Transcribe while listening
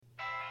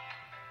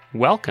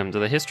Welcome to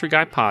the History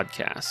Guy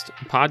Podcast,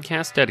 a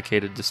podcast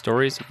dedicated to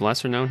stories of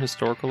lesser-known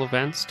historical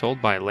events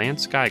told by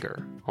Lance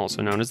Geiger,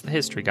 also known as the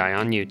History Guy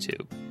on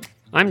YouTube.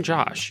 I'm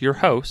Josh, your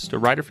host, a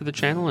writer for the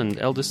channel and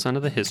eldest son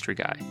of the History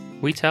Guy.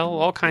 We tell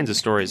all kinds of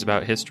stories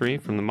about history,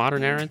 from the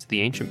modern era to the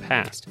ancient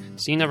past,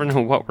 so you never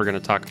know what we're going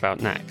to talk about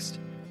next.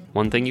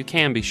 One thing you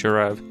can be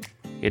sure of,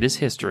 it is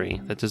history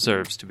that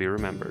deserves to be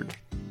remembered.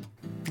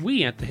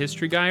 We at The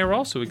History Guy are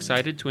also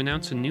excited to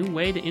announce a new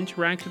way to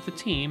interact with the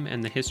team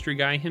and the History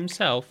Guy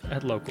himself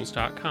at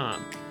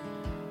locals.com.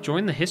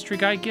 Join the History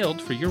Guy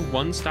Guild for your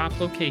one-stop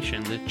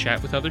location to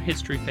chat with other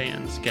history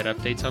fans, get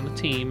updates on the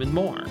team, and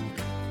more.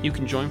 You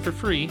can join for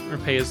free or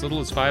pay as little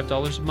as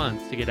 $5 a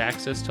month to get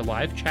access to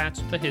live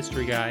chats with the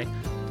History Guy,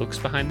 looks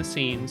behind the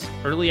scenes,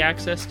 early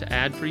access to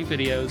ad-free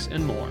videos,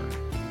 and more.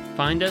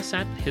 Find us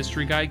at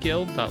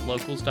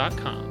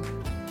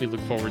historyguyguild.locals.com. We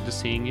look forward to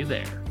seeing you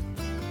there.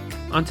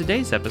 On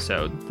today's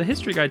episode, the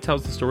History Guy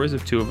tells the stories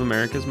of two of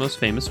America's most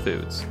famous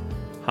foods,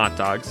 hot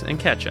dogs and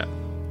ketchup.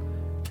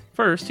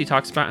 First, he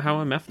talks about how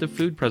a method of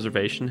food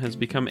preservation has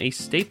become a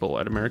staple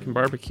at American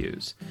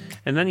barbecues,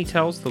 and then he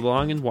tells the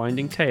long and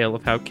winding tale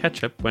of how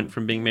ketchup went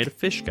from being made of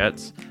fish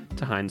guts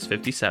to Heinz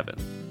 57.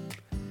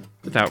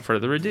 Without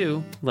further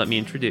ado, let me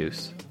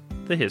introduce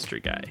the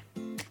History Guy.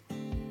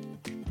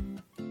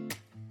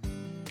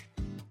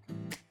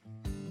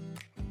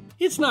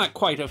 It's not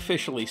quite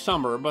officially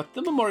summer, but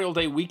the Memorial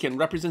Day weekend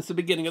represents the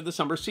beginning of the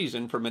summer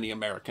season for many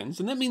Americans,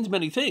 and that means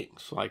many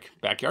things, like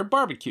backyard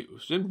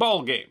barbecues and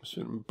ball games,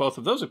 and both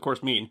of those, of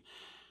course, mean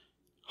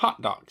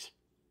hot dogs.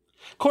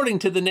 According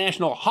to the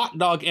National Hot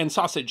Dog and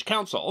Sausage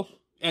Council,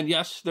 and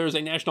yes, there's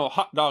a National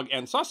Hot Dog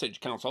and Sausage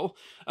Council,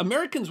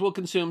 Americans will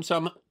consume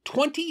some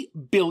 20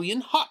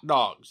 billion hot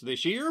dogs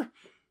this year,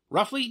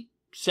 roughly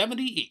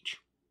 70 each.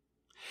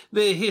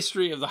 The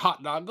history of the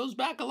hot dog goes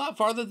back a lot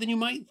farther than you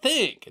might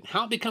think, and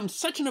how it becomes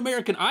such an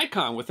American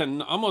icon with an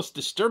almost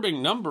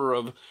disturbing number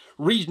of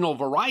regional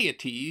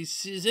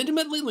varieties is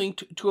intimately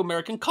linked to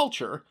American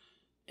culture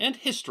and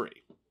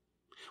history.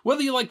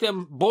 Whether you like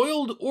them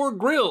boiled or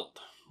grilled,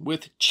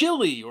 with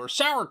chili or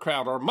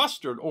sauerkraut or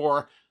mustard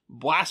or,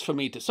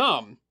 blasphemy to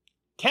some,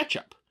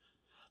 ketchup,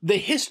 the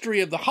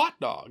history of the hot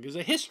dog is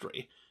a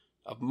history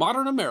of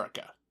modern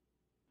America.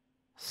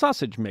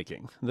 Sausage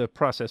making, the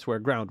process where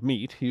ground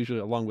meat, usually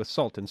along with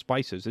salt and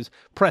spices, is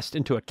pressed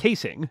into a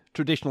casing,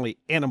 traditionally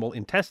animal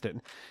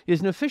intestine,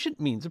 is an efficient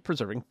means of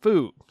preserving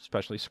food,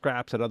 especially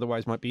scraps that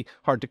otherwise might be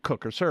hard to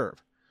cook or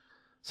serve.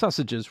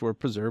 Sausages were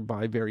preserved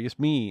by various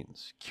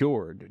means,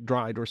 cured,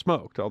 dried, or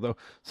smoked, although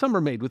some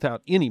are made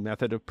without any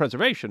method of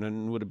preservation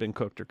and would have been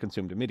cooked or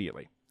consumed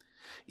immediately.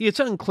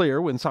 It's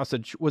unclear when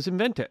sausage was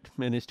invented.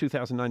 In his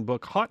 2009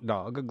 book, Hot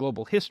Dog, A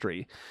Global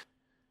History,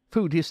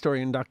 food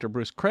historian Dr.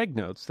 Bruce Craig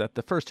notes that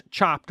the first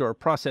chopped or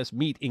processed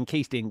meat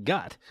encased in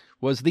gut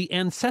was the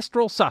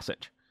ancestral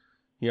sausage.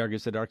 He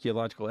argues that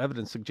archaeological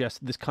evidence suggests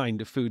this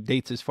kind of food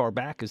dates as far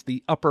back as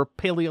the Upper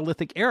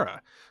Paleolithic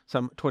era,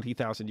 some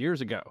 20,000 years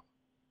ago.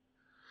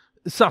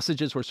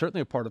 Sausages were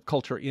certainly a part of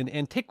culture in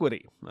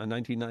antiquity. A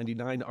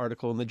 1999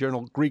 article in the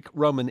journal Greek,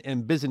 Roman,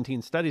 and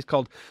Byzantine Studies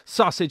called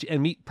Sausage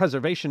and Meat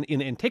Preservation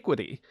in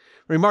Antiquity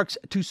remarks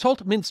to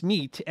salt mince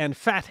meat and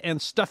fat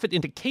and stuff it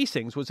into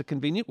casings was a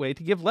convenient way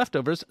to give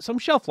leftovers some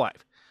shelf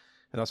life.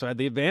 It also had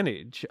the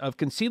advantage of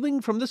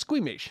concealing from the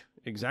squeamish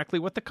exactly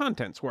what the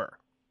contents were.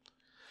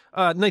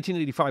 A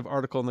 1985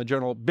 article in the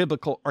journal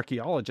Biblical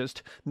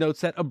Archaeologist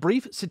notes that a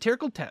brief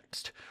satirical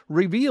text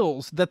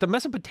reveals that the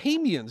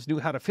Mesopotamians knew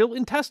how to fill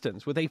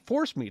intestines with a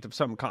forcemeat of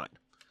some kind,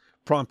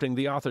 prompting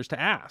the authors to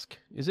ask,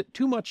 is it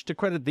too much to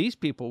credit these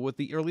people with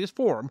the earliest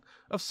form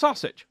of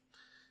sausage?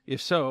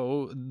 If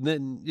so,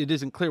 then it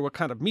isn't clear what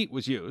kind of meat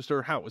was used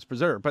or how it was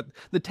preserved, but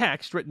the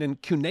text, written in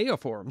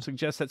cuneiform,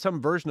 suggests that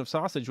some version of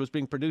sausage was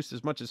being produced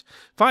as much as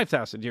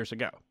 5,000 years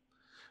ago.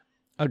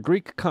 A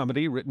Greek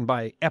comedy written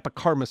by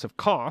Epicharmus of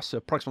Kos,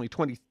 approximately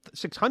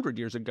 2,600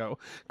 years ago,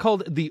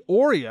 called The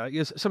Aurea,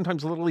 is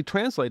sometimes literally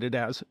translated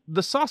as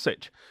the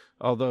sausage,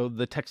 although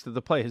the text of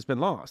the play has been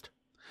lost.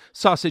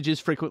 Sausage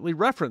is frequently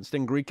referenced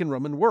in Greek and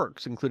Roman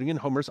works, including in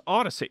Homer's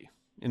Odyssey.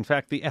 In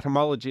fact, the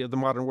etymology of the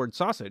modern word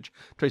sausage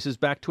traces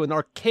back to an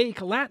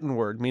archaic Latin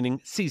word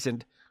meaning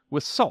seasoned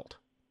with salt.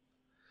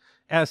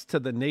 As to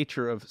the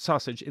nature of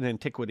sausage in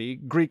antiquity,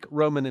 Greek,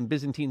 Roman, and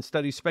Byzantine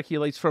studies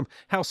speculates from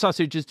how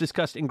sausage is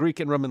discussed in Greek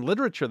and Roman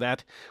literature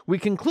that we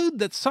conclude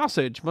that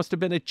sausage must have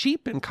been a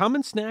cheap and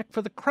common snack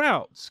for the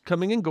crowds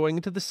coming and going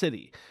into the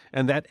city,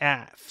 and that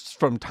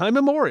from time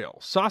immemorial,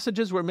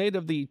 sausages were made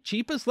of the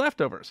cheapest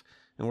leftovers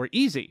and were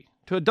easy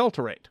to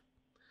adulterate.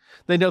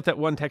 They note that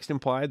one text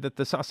implied that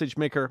the sausage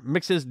maker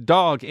mixes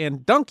dog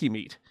and donkey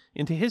meat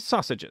into his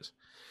sausages,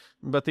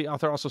 but the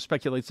author also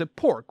speculates that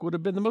pork would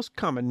have been the most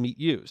common meat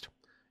used.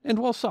 And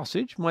while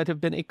sausage might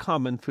have been a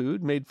common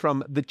food made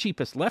from the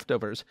cheapest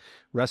leftovers,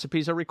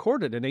 recipes are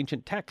recorded in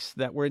ancient texts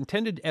that were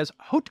intended as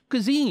haute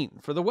cuisine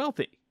for the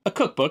wealthy. A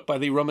cookbook by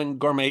the Roman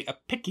gourmet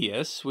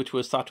Apicius, which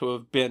was thought to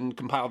have been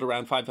compiled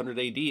around 500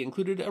 AD,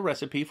 included a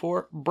recipe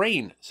for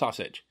brain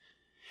sausage.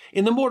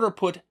 In the mortar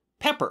put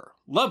pepper,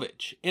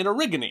 lovage, and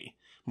origany,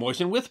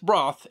 Moisten with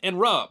broth and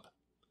rub.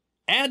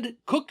 Add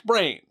cooked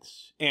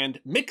brains and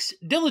mix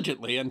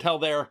diligently until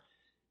there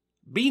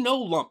be no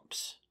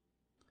lumps.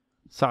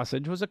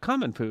 Sausage was a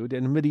common food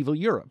in medieval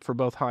Europe for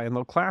both high and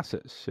low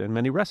classes, and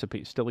many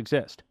recipes still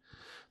exist.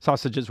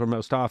 Sausages were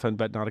most often,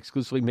 but not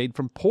exclusively, made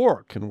from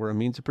pork and were a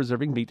means of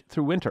preserving meat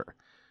through winter.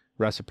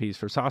 Recipes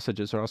for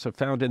sausages are also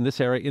found in this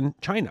area in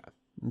China.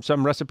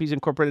 Some recipes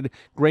incorporated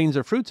grains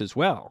or fruits as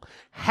well.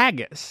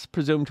 Haggis,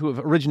 presumed to have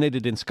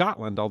originated in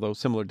Scotland, although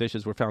similar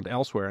dishes were found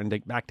elsewhere and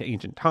date back to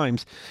ancient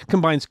times,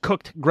 combines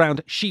cooked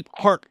ground sheep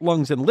heart,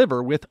 lungs, and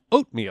liver with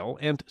oatmeal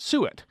and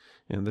suet,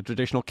 and the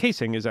traditional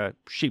casing is a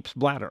sheep's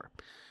bladder.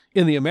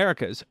 In the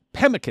Americas,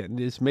 pemmican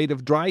is made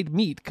of dried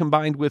meat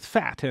combined with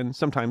fat and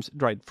sometimes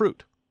dried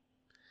fruit.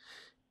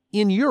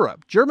 In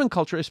Europe, German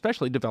culture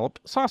especially developed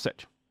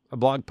sausage. A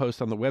blog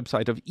post on the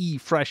website of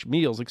Fresh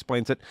Meals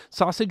explains that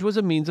sausage was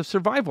a means of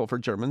survival for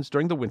Germans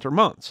during the winter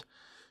months.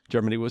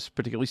 Germany was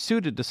particularly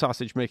suited to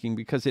sausage making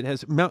because it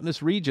has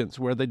mountainous regions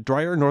where the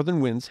drier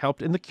northern winds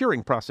helped in the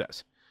curing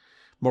process.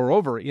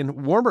 Moreover,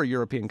 in warmer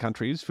European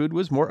countries, food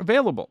was more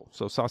available,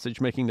 so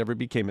sausage making never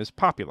became as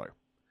popular.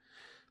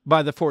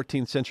 By the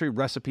 14th century,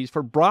 recipes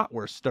for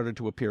bratwurst started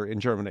to appear in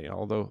Germany,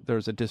 although there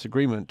is a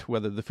disagreement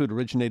whether the food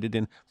originated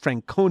in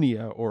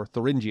Franconia or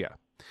Thuringia.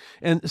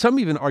 And some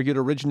even argued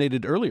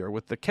originated earlier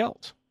with the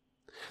Celts.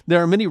 There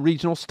are many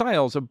regional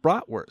styles of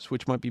bratwurst,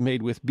 which might be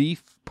made with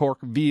beef, pork,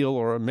 veal,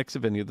 or a mix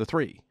of any of the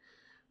three.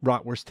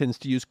 Bratwurst tends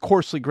to use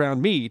coarsely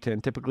ground meat,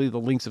 and typically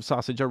the links of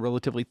sausage are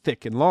relatively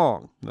thick and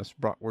long. Thus,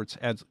 bratwurst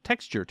adds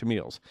texture to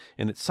meals,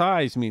 and its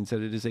size means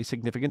that it is a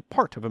significant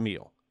part of a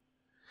meal.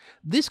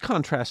 This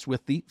contrasts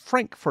with the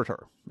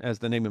Frankfurter. As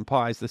the name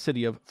implies, the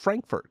city of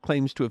Frankfurt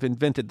claims to have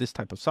invented this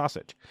type of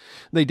sausage.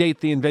 They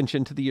date the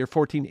invention to the year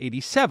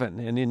 1487,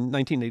 and in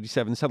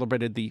 1987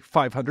 celebrated the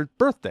 500th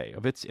birthday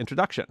of its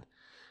introduction.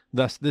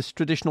 Thus, this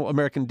traditional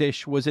American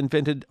dish was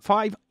invented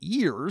 5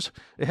 years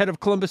ahead of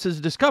Columbus's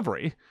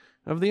discovery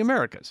of the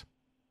Americas.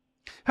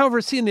 However,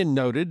 CNN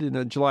noted in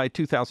a July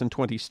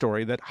 2020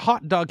 story that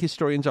hot dog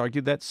historians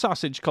argued that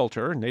sausage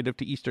culture, native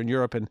to Eastern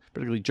Europe and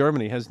particularly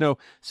Germany, has no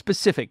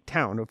specific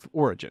town of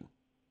origin.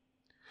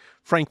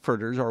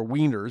 Frankfurters or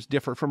wieners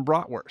differ from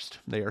bratwurst.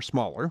 They are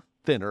smaller,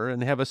 thinner,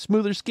 and have a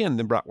smoother skin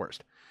than bratwurst.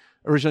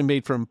 Originally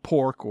made from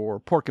pork or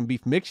pork and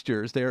beef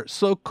mixtures, they are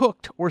slow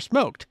cooked or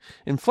smoked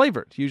and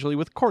flavored, usually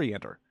with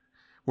coriander.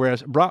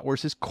 Whereas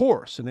bratwurst is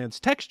coarse and adds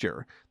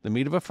texture, the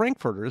meat of a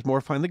Frankfurter is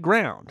more finely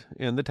ground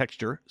and the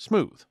texture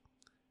smooth.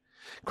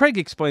 Craig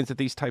explains that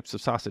these types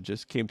of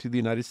sausages came to the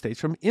United States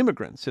from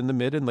immigrants in the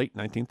mid and late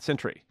 19th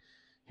century.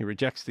 He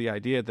rejects the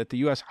idea that the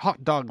U.S.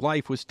 hot dog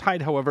life was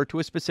tied, however, to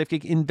a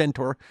specific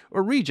inventor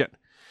or region.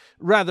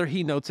 Rather,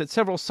 he notes that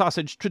several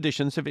sausage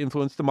traditions have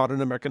influenced the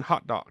modern American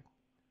hot dog.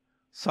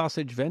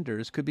 Sausage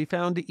vendors could be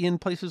found in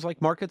places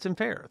like markets and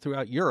fairs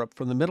throughout Europe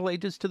from the Middle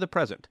Ages to the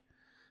present.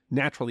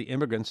 Naturally,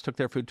 immigrants took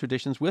their food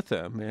traditions with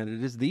them, and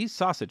it is these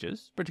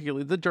sausages,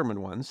 particularly the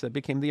German ones, that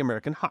became the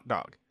American hot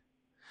dog.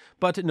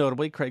 But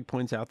notably, Craig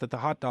points out that the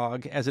hot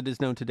dog, as it is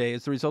known today,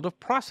 is the result of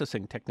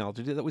processing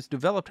technology that was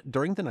developed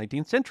during the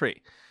 19th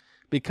century,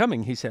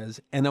 becoming, he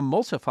says, an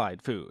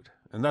emulsified food.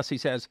 And thus, he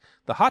says,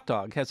 the hot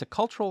dog has a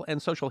cultural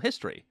and social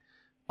history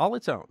all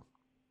its own.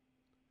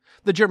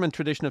 The German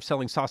tradition of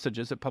selling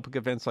sausages at public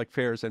events like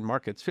fairs and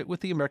markets fit with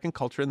the American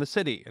culture in the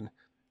city,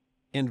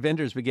 and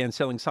vendors began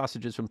selling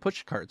sausages from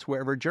push carts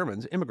wherever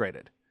Germans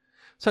immigrated.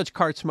 Such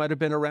carts might have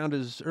been around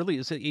as early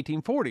as the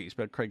 1840s,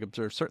 but Craig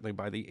observes certainly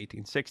by the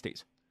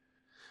 1860s.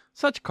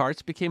 Such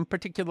carts became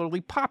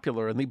particularly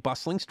popular in the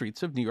bustling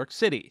streets of New York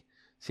City.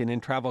 CNN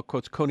Travel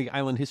quotes Coney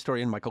Island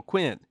historian Michael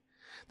Quinn.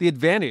 The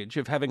advantage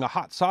of having a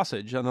hot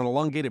sausage on an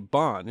elongated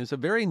bun is a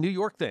very New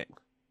York thing.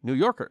 New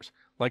Yorkers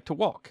like to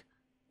walk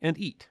and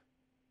eat.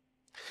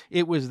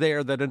 It was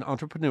there that an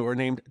entrepreneur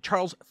named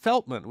Charles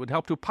Feltman would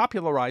help to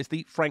popularize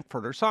the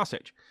Frankfurter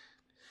sausage.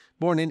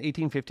 Born in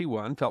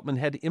 1851, Feltman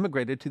had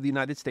immigrated to the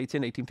United States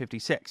in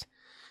 1856.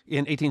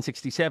 In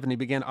 1867, he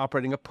began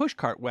operating a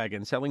pushcart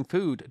wagon selling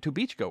food to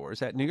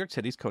beachgoers at New York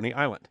City's Coney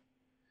Island.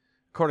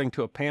 According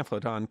to a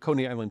pamphlet on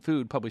Coney Island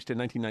food published in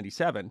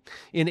 1997,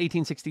 in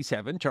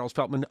 1867, Charles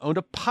Feltman owned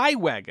a pie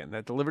wagon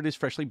that delivered his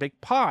freshly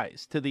baked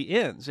pies to the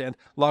inns and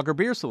lager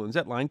beer saloons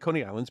that lined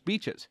Coney Island's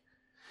beaches.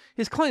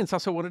 His clients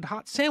also wanted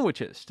hot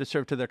sandwiches to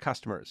serve to their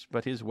customers,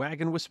 but his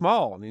wagon was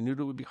small, and he knew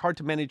it would be hard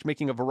to manage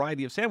making a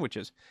variety of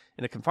sandwiches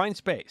in a confined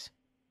space.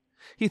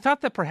 He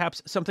thought that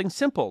perhaps something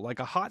simple, like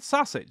a hot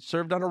sausage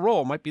served on a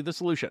roll, might be the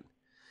solution.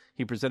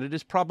 He presented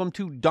his problem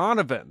to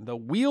Donovan, the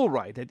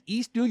wheelwright at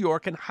East New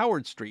York and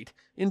Howard Street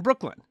in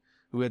Brooklyn,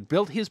 who had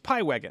built his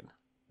pie wagon.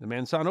 The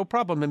man saw no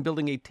problem in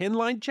building a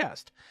tin-lined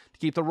chest to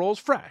keep the rolls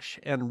fresh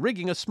and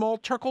rigging a small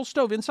charcoal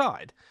stove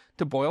inside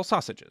to boil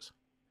sausages.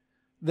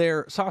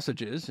 Their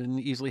sausages and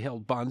easily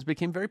held buns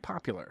became very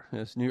popular,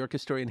 as New York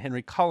historian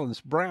Henry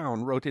Collins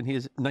Brown wrote in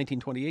his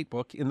 1928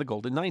 book In the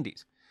Golden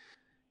 90s.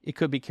 It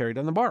could be carried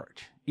on the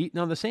barge, eaten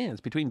on the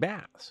sands between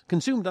baths,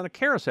 consumed on a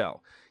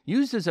carousel,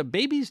 used as a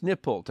baby's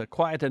nipple to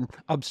quiet an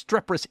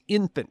obstreperous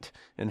infant,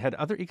 and had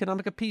other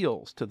economic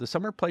appeals to the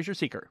summer pleasure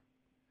seeker.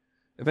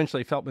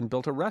 Eventually, Feltman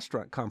built a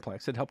restaurant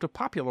complex that helped to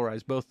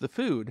popularize both the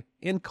food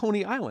and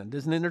Coney Island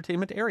as an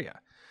entertainment area.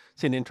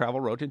 CNN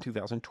Travel wrote in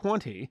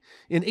 2020,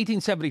 in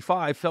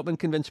 1875, Feltman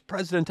convinced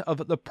president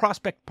of the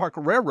Prospect Park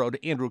Railroad,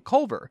 Andrew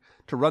Culver,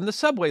 to run the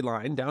subway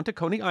line down to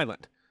Coney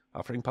Island,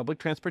 offering public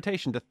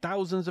transportation to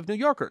thousands of New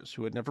Yorkers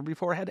who had never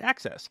before had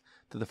access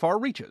to the far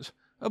reaches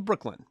of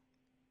Brooklyn.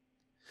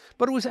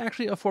 But it was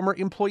actually a former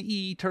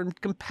employee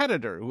turned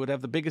competitor who would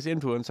have the biggest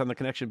influence on the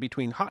connection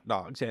between hot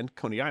dogs and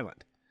Coney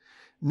Island.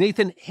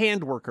 Nathan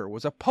Handwerker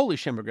was a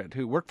Polish immigrant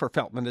who worked for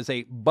Feltman as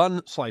a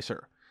bun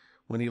slicer.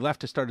 When he left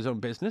to start his own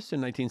business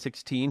in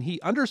 1916, he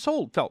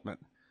undersold Feltman,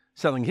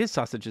 selling his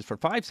sausages for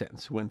 5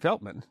 cents when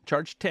Feltman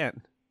charged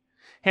 10.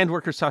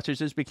 Handwerker's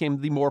sausages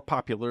became the more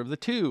popular of the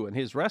two, and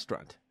his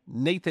restaurant,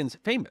 Nathan's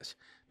Famous,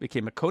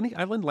 became a Coney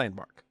Island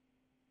landmark.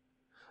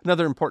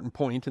 Another important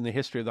point in the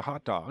history of the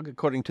hot dog,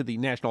 according to the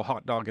National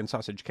Hot Dog and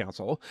Sausage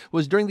Council,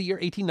 was during the year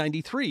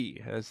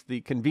 1893, as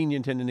the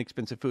convenient and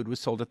inexpensive food was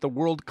sold at the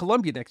World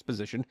Columbian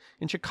Exposition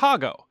in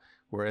Chicago,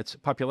 where its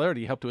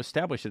popularity helped to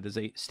establish it as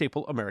a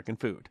staple American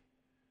food.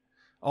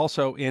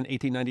 Also in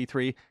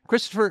 1893,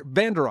 Christopher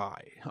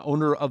Vanderai,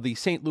 owner of the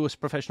St. Louis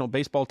professional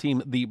baseball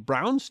team the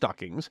Brown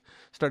Stockings,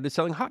 started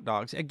selling hot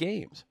dogs at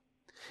games.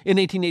 In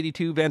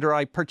 1882,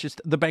 Vanderai purchased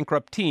the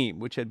bankrupt team,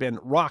 which had been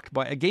rocked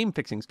by a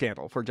game-fixing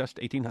scandal, for just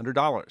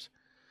 $1,800.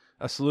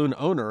 A saloon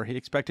owner, he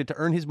expected to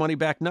earn his money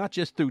back not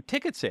just through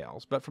ticket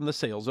sales, but from the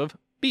sales of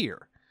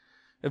beer.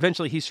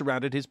 Eventually, he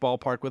surrounded his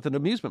ballpark with an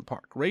amusement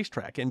park,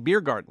 racetrack, and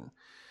beer garden.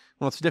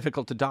 While it's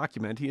difficult to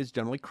document, he is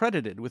generally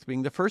credited with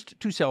being the first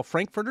to sell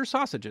Frankfurter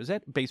sausages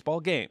at baseball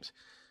games,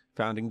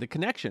 founding the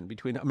connection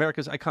between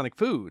America's iconic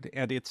food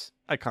and its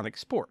iconic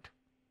sport.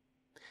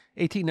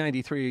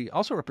 1893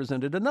 also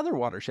represented another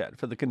watershed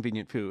for the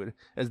convenient food,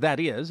 as that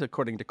is,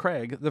 according to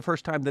Craig, the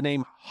first time the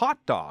name hot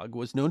dog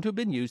was known to have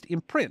been used in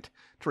print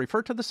to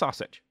refer to the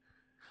sausage.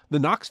 The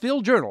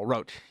Knoxville Journal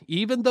wrote,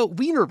 even the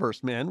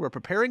Wienerwurst men were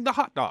preparing the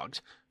hot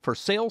dogs for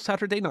sale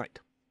Saturday night.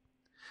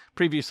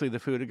 Previously, the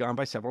food had gone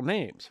by several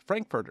names: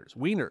 Frankfurters,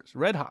 Wieners,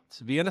 Red Hots,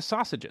 Vienna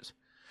sausages.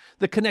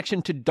 The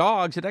connection to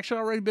dogs had actually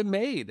already been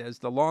made, as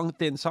the long,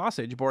 thin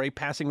sausage bore a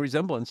passing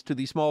resemblance to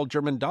the small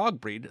German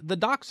dog breed, the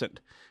Dachshund,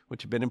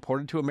 which had been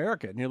imported to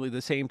America at nearly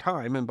the same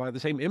time and by the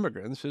same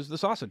immigrants as the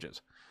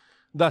sausages.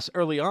 Thus,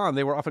 early on,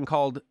 they were often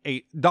called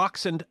a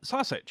Dachshund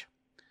sausage.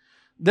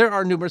 There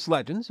are numerous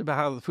legends about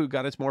how the food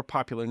got its more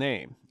popular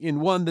name. In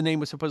one, the name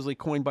was supposedly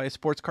coined by a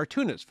sports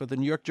cartoonist for the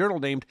New York Journal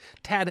named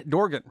Tad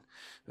Dorgan.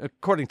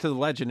 According to the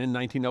legend, in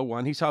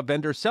 1901, he saw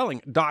vendors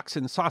selling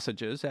Dachshund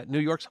sausages at New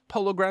York's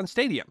Polo Ground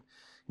Stadium.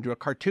 He drew a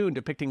cartoon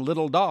depicting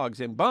little dogs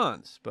in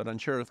buns, but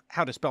unsure of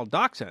how to spell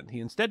Dachshund,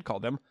 he instead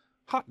called them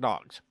hot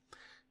dogs.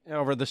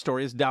 However, the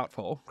story is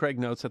doubtful. Craig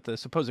notes that the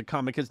supposed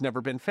comic has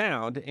never been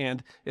found,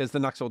 and, as the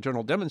Knoxville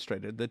Journal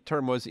demonstrated, the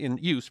term was in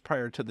use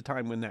prior to the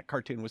time when that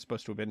cartoon was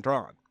supposed to have been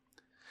drawn.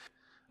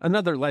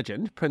 Another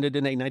legend, printed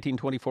in a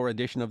 1924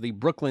 edition of the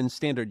Brooklyn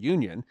Standard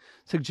Union,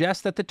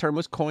 suggests that the term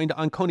was coined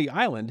on Coney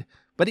Island,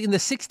 but in the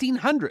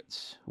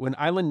 1600s, when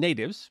island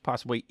natives,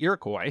 possibly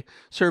Iroquois,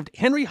 served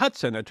Henry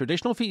Hudson a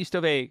traditional feast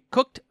of a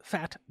cooked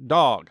fat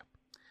dog.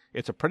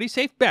 It's a pretty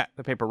safe bet,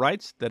 the paper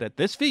writes, that at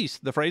this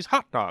feast the phrase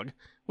hot dog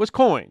was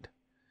coined.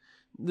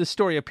 The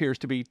story appears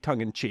to be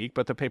tongue-in-cheek,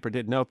 but the paper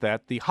did note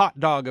that the hot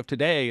dog of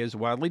today is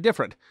wildly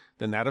different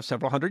than that of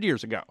several hundred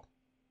years ago.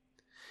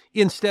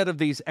 Instead of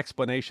these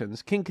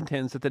explanations, King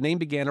contends that the name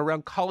began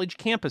around college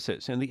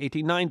campuses in the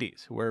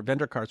 1890s, where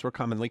vendor carts were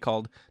commonly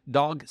called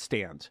dog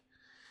stands.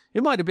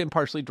 It might have been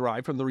partially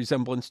derived from the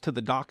resemblance to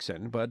the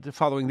dachshund, but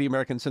following the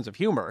American sense of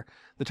humor,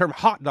 the term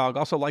hot dog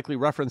also likely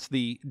referenced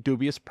the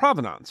dubious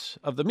provenance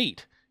of the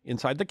meat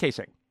inside the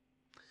casing.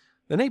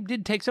 The name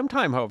did take some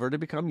time, however, to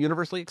become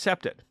universally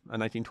accepted. A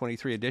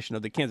 1923 edition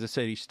of the Kansas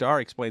City Star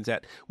explains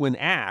that, when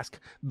asked,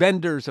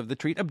 vendors of the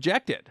treat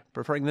objected,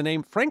 preferring the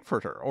name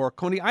Frankfurter or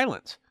Coney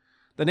Islands.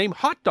 The name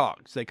hot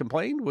dogs, they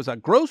complained, was a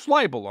gross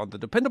libel on the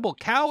dependable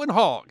cow and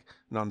hog,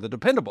 and on the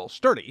dependable,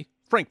 sturdy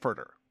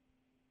Frankfurter.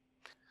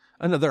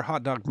 Another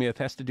hot dog myth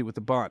has to do with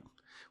the bun.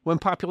 One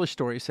popular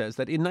story says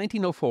that in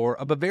 1904,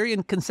 a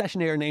Bavarian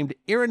concessionaire named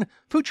Aaron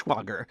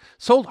Fuchswager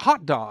sold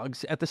hot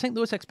dogs at the St.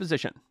 Louis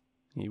Exposition.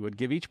 He would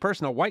give each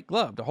person a white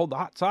glove to hold the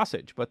hot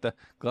sausage, but the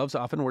gloves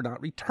often were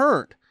not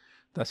returned.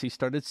 Thus he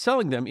started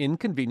selling them in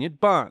convenient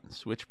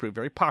buns, which proved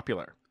very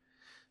popular.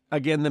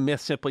 Again, the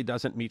myth simply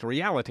doesn't meet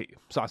reality.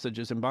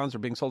 Sausages and buns were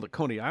being sold at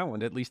Coney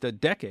Island at least a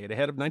decade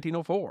ahead of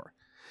 1904.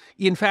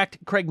 In fact,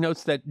 Craig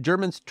notes that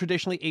Germans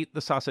traditionally ate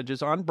the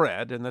sausages on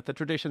bread, and that the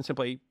tradition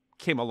simply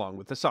came along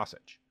with the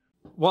sausage.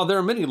 While there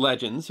are many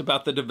legends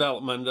about the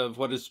development of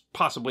what is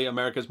possibly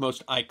America's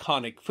most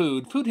iconic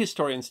food, food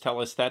historians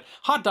tell us that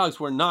hot dogs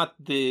were not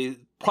the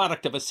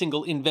product of a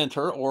single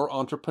inventor or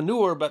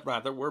entrepreneur, but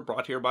rather were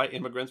brought here by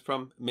immigrants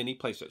from many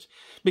places.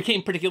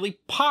 Became particularly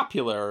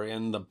popular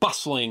in the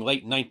bustling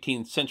late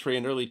 19th century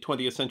and early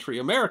 20th century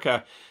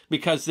America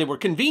because they were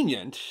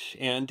convenient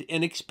and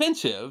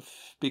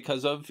inexpensive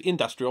because of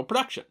industrial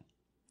production.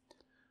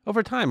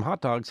 Over time,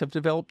 hot dogs have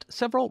developed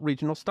several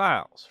regional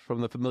styles,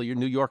 from the familiar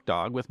New York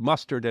dog with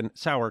mustard and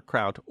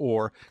sauerkraut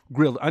or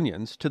grilled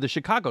onions to the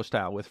Chicago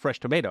style with fresh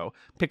tomato,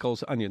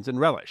 pickles, onions, and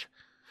relish.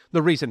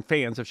 The reason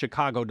fans of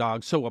Chicago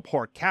dogs so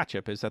abhor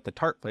ketchup is that the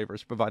tart flavor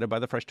is provided by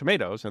the fresh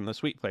tomatoes and the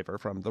sweet flavor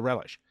from the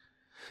relish.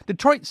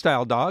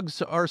 Detroit-style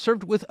dogs are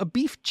served with a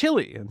beef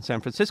chili, and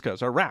San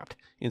Francisco's are wrapped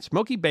in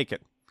smoky bacon.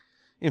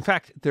 In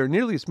fact, there are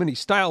nearly as many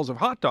styles of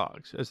hot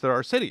dogs as there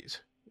are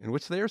cities in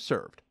which they are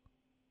served.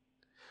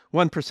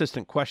 One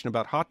persistent question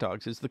about hot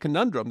dogs is the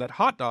conundrum that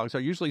hot dogs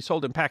are usually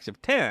sold in packs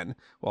of 10,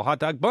 while hot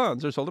dog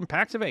buns are sold in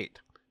packs of 8.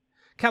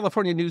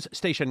 California news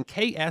station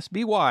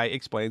KSBY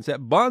explains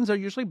that buns are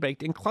usually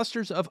baked in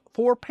clusters of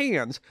 4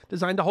 pans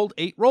designed to hold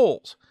 8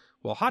 rolls,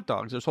 while hot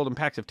dogs are sold in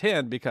packs of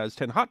 10 because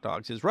 10 hot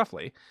dogs is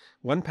roughly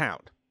 1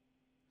 pound.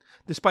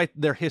 Despite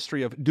their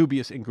history of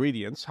dubious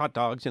ingredients, hot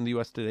dogs in the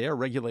U.S. today are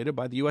regulated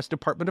by the U.S.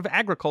 Department of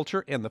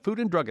Agriculture and the Food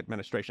and Drug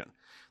Administration.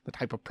 The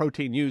type of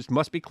protein used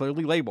must be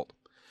clearly labeled.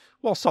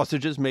 While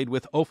sausages made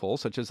with offal,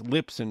 such as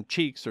lips and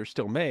cheeks, are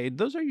still made,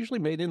 those are usually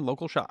made in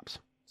local shops.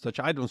 Such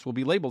items will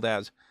be labeled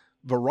as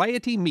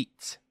variety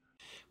meats.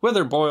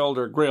 Whether boiled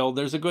or grilled,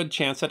 there's a good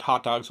chance that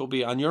hot dogs will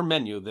be on your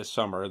menu this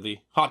summer. The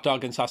Hot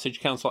Dog and Sausage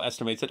Council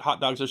estimates that hot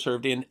dogs are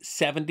served in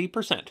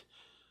 70%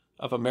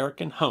 of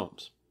American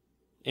homes.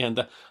 And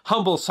the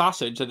humble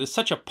sausage that is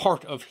such a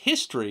part of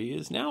history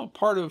is now a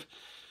part of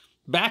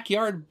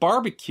backyard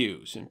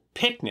barbecues and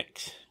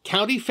picnics,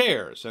 county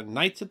fairs, and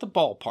nights at the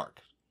ballpark.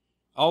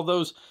 All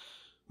those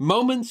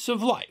moments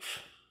of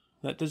life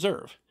that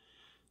deserve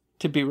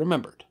to be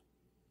remembered.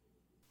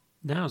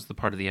 Now's the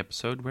part of the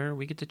episode where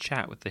we get to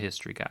chat with the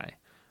history guy.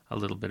 A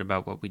little bit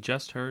about what we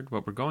just heard,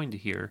 what we're going to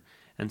hear,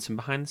 and some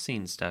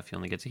behind-the-scenes stuff you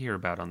only get to hear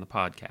about on the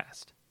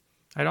podcast.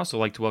 I'd also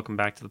like to welcome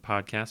back to the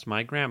podcast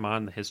my grandma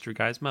and the history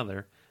guy's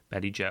mother,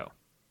 Betty Jo.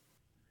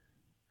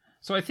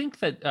 So I think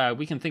that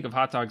we can think of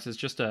hot dogs as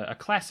just a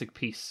classic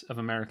piece of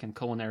American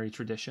culinary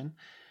tradition,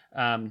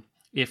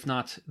 if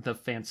not the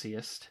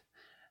fanciest.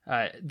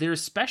 They're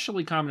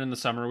especially common in the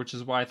summer, which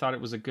is why I thought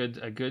it was a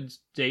good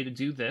day to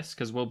do this,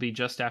 because we'll be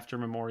just after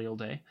Memorial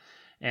Day,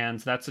 and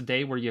that's a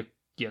day where you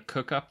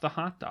cook up the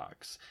hot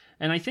dogs.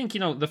 And I think,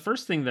 the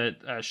first thing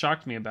that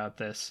shocked me about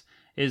this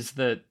is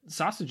that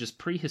sausage is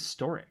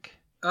prehistoric.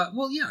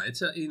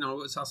 It's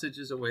sausage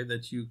is a way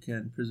that you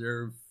can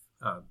preserve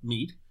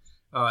meat,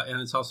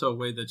 and it's also a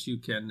way that you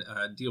can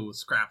deal with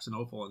scraps and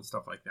offal and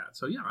stuff like that.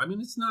 So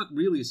it's not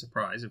really a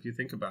surprise if you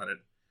think about it.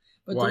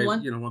 But one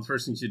of the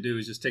first things you do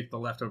is just take the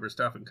leftover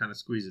stuff and kind of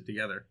squeeze it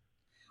together.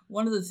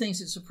 One of the things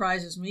that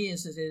surprises me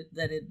is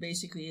that it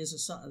basically is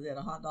that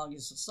a hot dog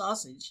is a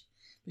sausage,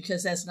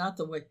 because that's not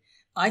the way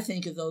I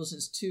think of those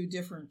as two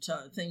different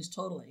things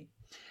totally.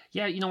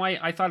 Yeah,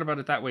 I thought about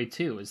it that way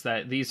too, is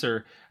that these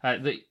are,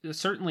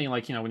 certainly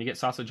when you get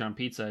sausage on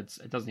pizza,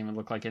 it doesn't even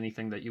look like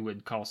anything that you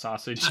would call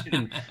sausage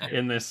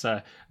in this,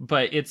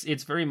 but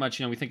it's very much,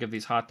 we think of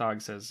these hot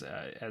dogs as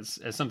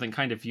something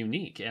kind of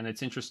unique, and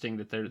it's interesting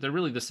that they're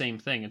really the same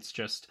thing. It's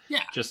just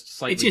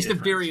slightly It's just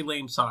different. A very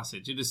lame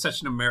sausage. It is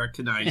such an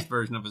Americanized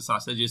version of a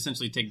sausage. You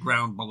essentially take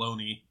ground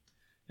bologna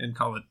and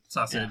call it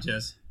sausage,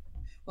 yes.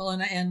 Well,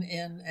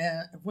 and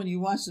when you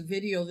watch the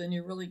video, then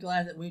you're really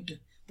glad that we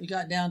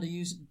got down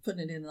to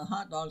putting it in the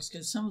hot dogs,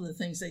 because some of the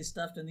things they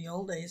stuffed in the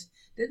old days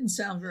didn't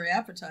sound very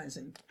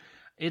appetizing.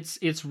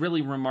 It's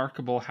really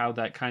remarkable how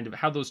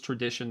those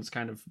traditions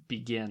kind of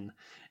begin,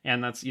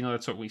 and that's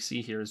what we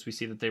see here. Is we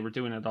see that they were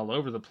doing it all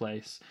over the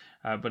place,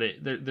 but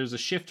there's a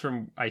shift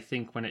from, I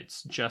think, when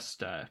it's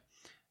just a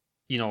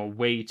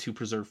way to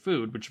preserve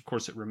food, which of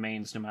course it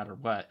remains no matter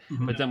what.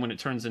 Mm-hmm. But then when it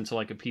turns into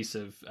like a piece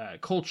of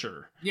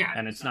culture,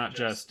 and it's not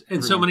just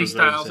and so many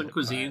styles and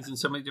cuisines and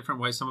so many different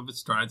ways. Some of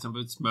it's dried, some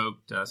of it's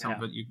smoked, some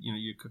of it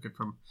you cook it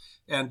from,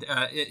 and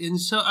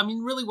so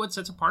really what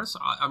sets apart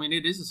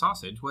it is a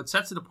sausage. What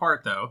sets it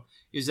apart though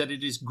is that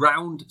it is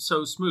ground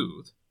so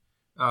smooth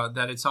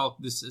that it's all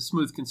this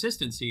smooth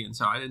consistency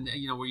inside, and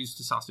we're used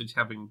to sausage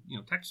having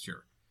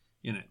texture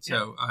in it.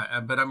 So,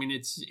 but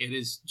it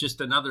is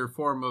just another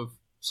form of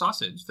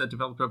sausage that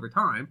developed over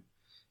time,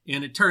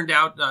 and it turned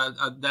out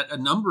that a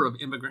number of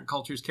immigrant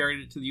cultures carried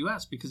it to the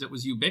U.S. because it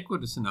was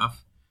ubiquitous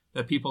enough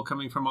that people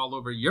coming from all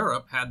over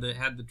Europe had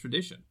the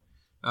tradition,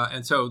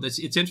 and so it's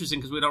interesting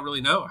because we don't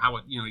really know how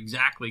it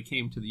exactly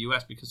came to the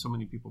U.S. because so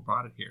many people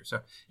brought it here.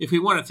 So if we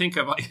want to think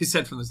of, like you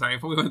said from the start,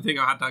 if we want to think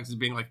of hot dogs as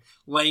being like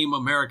lame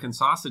American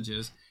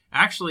sausages,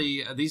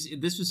 actually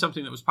this was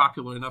something that was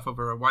popular enough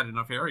over a wide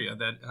enough area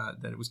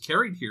that it was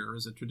carried here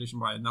as a tradition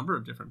by a number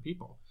of different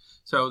people.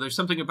 So there's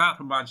something about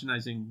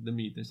homogenizing the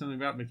meat. There's something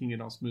about making it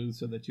all smooth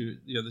so that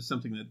there's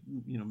something that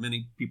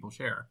many people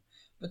share.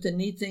 But the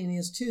neat thing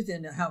is too,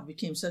 then, how it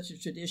became such a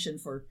tradition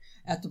for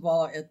at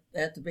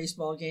the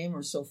baseball game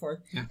or so forth.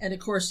 Yeah. And of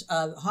course,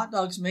 hot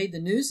dogs made the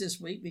news this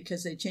week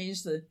because they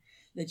changed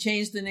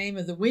the name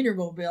of the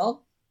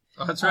Wienermobile.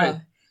 Oh, that's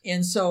right.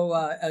 And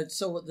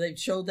so they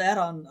showed that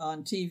on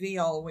TV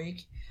all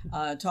week,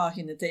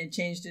 talking that they had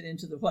changed it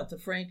into the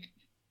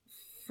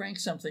Frank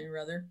something or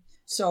other.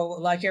 So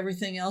like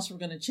everything else, we're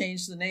going to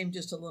change the name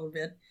just a little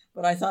bit.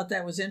 But I thought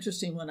that was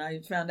interesting when I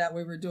found out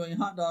we were doing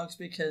hot dogs,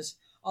 because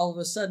all of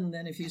a sudden,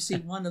 then, if you see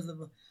one of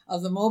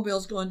the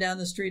mobiles going down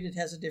the street, it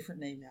has a different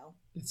name now.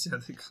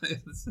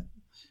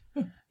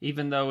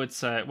 Even though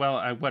it's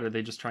what are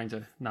they just trying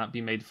to not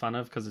be made fun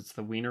of because it's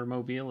the Wiener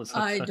Mobile?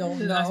 I don't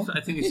know.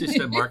 I think it's just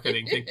a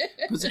marketing thing.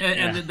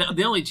 And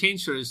the only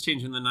change to it is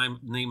changing the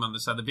name on the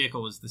side. The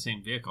vehicle is the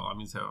same vehicle.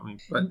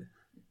 But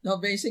no,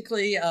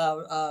 basically,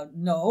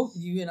 no.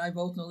 You and I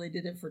both know they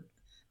did it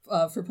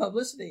for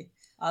publicity.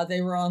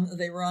 They were on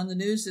the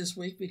news this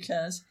week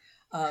because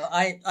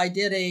I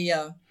did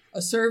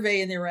a survey,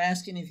 and they were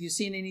asking if you've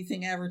seen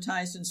anything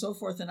advertised and so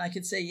forth, and I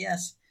could say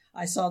yes.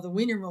 I saw the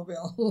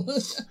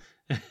Wienermobile.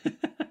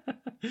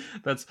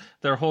 That's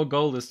their whole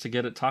goal, is to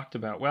get it talked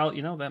about. Well,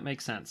 that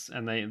makes sense,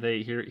 and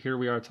they here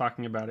we are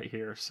talking about it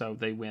here, so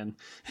they win.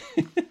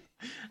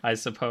 I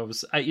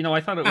suppose. I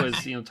thought it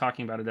was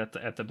talking about it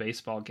at the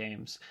baseball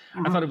games.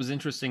 Mm-hmm. I thought it was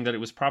interesting that it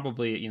was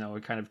probably a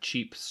kind of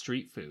cheap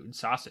street food,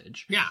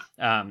 sausage. Yeah.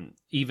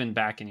 Even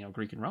back in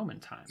Greek and Roman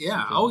times.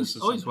 Yeah, always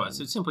was.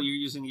 It's simple. You're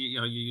using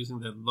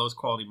the lowest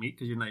quality meat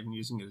because you're not even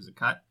using it as a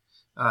cut.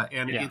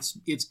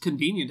 It's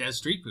convenient as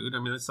street food.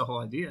 That's the whole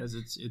idea. Is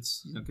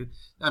it's good.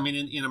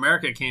 In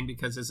America it came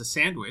because as a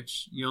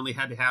sandwich you only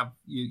had to have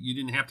you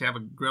didn't have to have a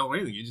grill or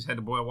anything. You just had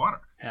to boil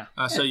water.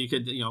 Yeah. So you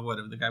could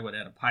whatever the guy would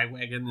add a pie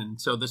wagon, and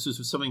so this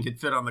was something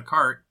could fit on the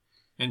cart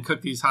and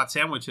cook these hot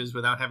sandwiches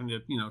without having to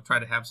try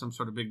to have some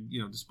sort of big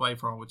display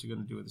for all what you're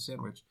going to do with the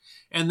sandwich.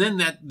 And then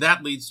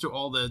that leads to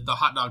all the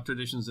hot dog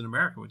traditions in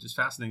America, which is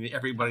fascinating.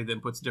 Everybody then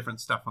puts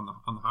different stuff on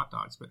the hot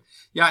dogs. But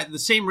yeah, the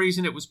same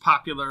reason it was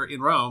popular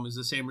in Rome is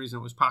the same reason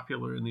it was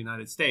popular in the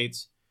United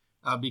States,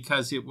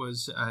 because it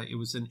was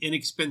an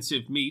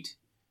inexpensive meat,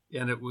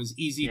 and it was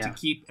easy to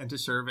keep and to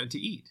serve and to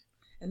eat.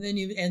 And then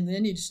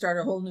you start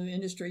a whole new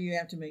industry. You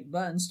have to make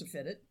buns to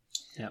fit it.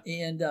 Yeah.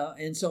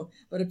 And so,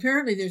 but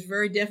apparently there's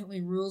very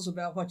definitely rules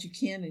about what you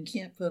can and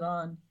can't put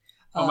on.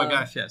 Oh my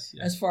gosh, yes.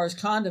 As far as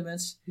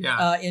condiments,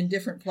 in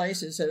different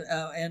places,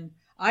 and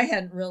I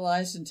hadn't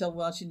realized until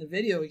watching the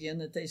video again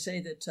that they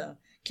say that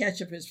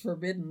ketchup is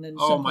forbidden in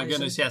some my places.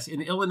 Goodness, yes.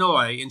 In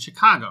Illinois, in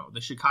Chicago,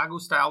 the Chicago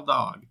style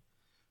dog,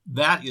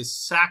 that is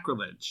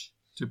sacrilege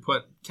to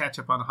put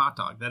ketchup on a hot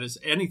dog. That is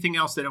anything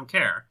else they don't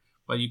care,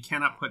 but you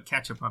cannot put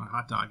ketchup on a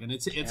hot dog, and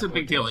it's a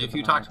big deal. If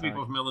you talk to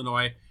people from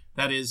Illinois.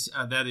 That is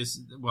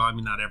well,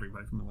 not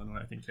everybody from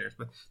Illinois I think cares,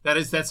 but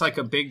that's like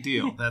a big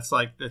deal. That's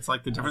like the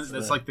difference.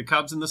 That's like the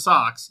Cubs and the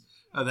Sox.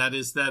 That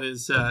is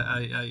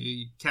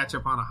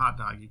ketchup on a hot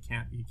dog. You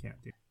can't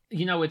do.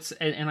 It's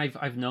and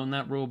I've known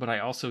that rule, but I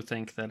also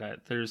think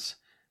that there's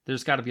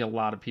got to be a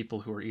lot of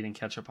people who are eating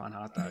ketchup on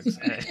hot dogs.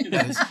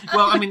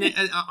 Well,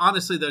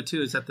 honestly though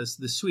too is that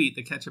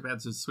the ketchup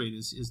adds the sweet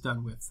is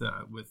done with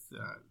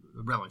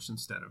relish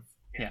instead of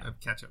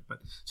ketchup. But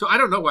so I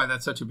don't know why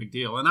that's such a big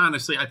deal. And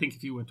honestly, I think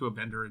if you went to a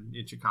vendor in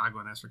Chicago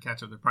and asked for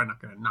ketchup, they're probably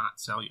not going to not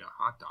sell you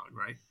a hot dog,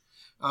 right?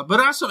 But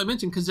also I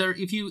mentioned because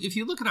if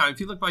you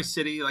look by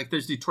city, like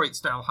there's Detroit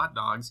style hot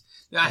dogs.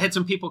 I had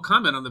some people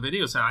comment on the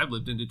video saying I've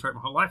lived in Detroit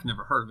my whole life,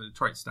 never heard of a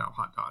Detroit style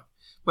hot dog.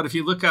 But if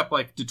you look up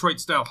like Detroit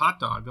style hot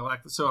dog, they're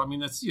like, so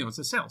that's it's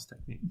a sales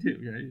technique too.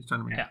 Yeah, you're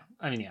trying to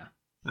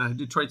make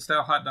Detroit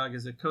style hot dog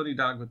is a Cody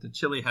dog, but the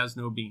chili has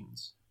no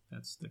beans.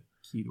 That's the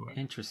key to it.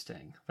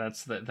 Interesting.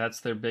 That's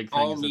their big thing.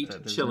 All meat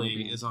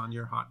chili is on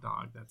your hot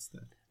dog. That's the.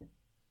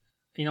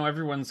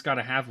 Everyone's got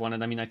to have one,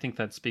 and I think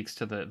that speaks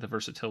to the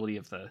versatility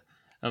of the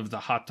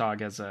hot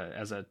dog as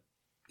a.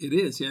 It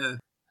is, yeah.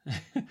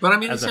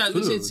 But it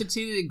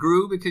succeeded. It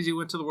grew because you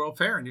went to the World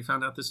Fair and you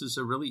found out this is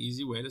a really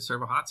easy way to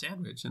serve a hot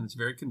sandwich, and it's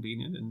very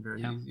convenient and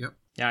very easy. Yep.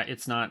 Yeah,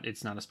 it's not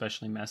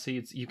especially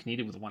messy. You can eat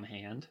it with one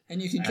hand,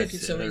 and you can cook it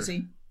so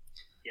easy.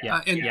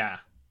 Yeah,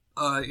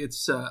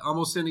 it's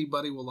almost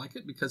anybody will like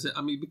it because it's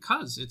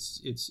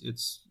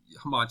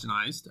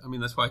homogenized.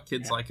 That's why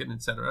kids like it,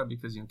 etc.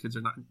 Because kids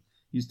are not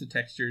used to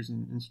textures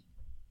and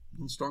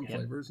strong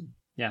flavors.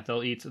 Yeah,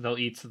 they'll eat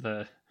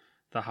the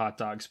hot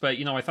dogs. But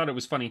I thought it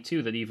was funny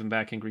too that even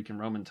back in Greek and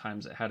Roman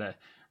times, it had a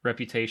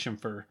reputation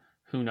for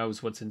who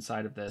knows what's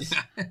inside of this.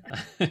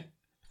 Yeah.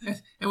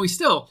 And we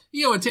still,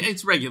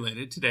 it's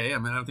regulated today. I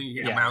don't think you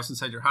can get a mouse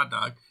inside your hot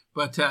dog.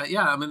 But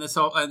that's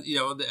all.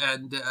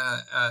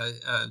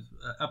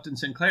 Upton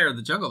Sinclair,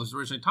 the Jungle, was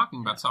originally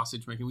talking about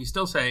sausage making. We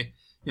still say,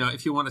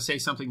 if you want to say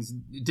something's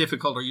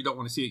difficult or you don't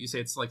want to see it, you say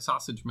it's like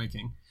sausage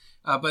making.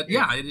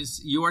 It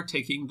is. You are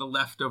taking the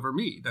leftover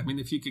meat.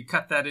 If you could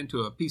cut that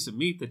into a piece of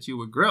meat that you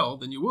would grill,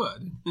 then you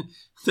would.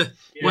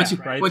 Once you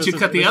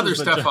cut the other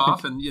stuff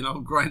off and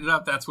grind it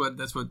up, that's what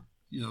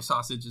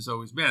sausage has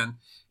always been,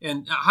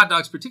 and hot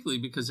dogs particularly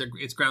because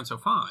it's ground so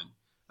fine.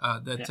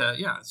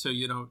 So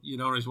you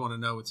don't always want to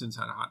know what's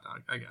inside a hot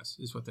dog, I guess,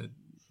 is what they'll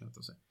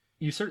say.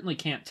 You certainly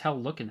can't tell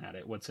looking at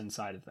it what's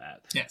inside of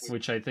that. Yes.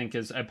 Which I think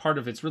is a part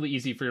of it's really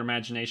easy for your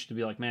imagination to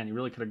be like, man, you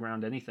really could have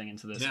ground anything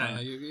into this.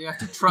 Yeah, you have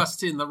to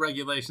trust in the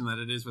regulation that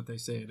it is what they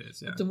say it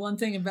is. Yeah. But the one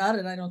thing about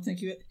it, I don't think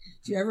do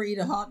you ever eat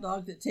a hot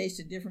dog that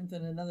tasted different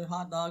than another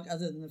hot dog,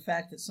 other than the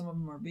fact that some of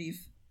them are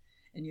beef,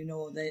 and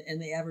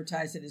they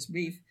advertise it as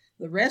beef.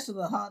 The rest of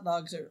the hot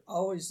dogs are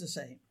always the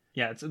same.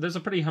 Yeah, there's a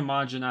pretty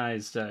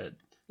homogenized The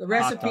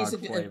hot dog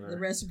flavor. the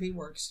recipe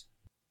works.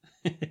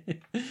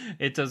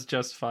 It does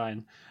just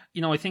fine.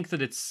 I think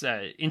that it's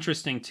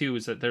interesting too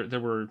is that there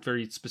were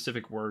very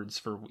specific words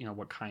for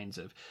what kinds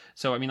of.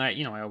 So I mean,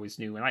 I always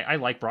knew, and I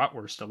like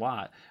bratwurst a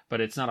lot,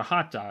 but it's not a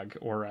hot dog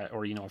or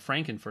a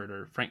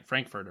frankfurter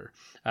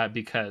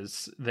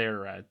because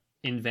they're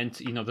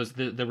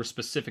there were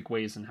specific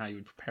ways in how you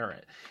would prepare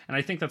it, and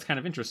I think that's kind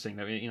of interesting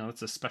that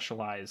it's a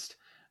specialized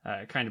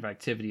kind of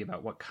activity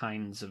about what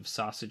kinds of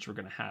sausage we're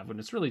going to have when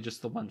it's really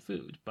just the one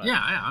food. But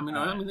I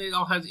mean, they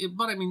all have,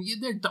 but I mean,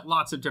 there are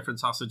lots of different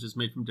sausages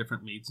made from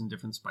different meats and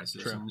different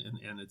spices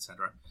and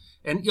etc.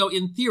 And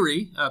in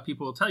theory,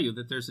 people will tell you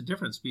that there's a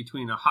difference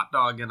between a hot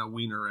dog and a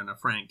wiener and a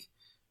frank.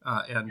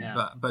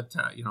 But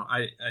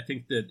I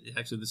think that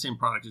actually the same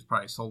product is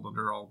probably sold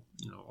under all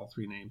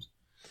three names.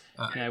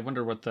 I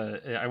wonder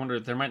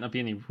there might not be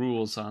any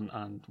rules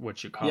on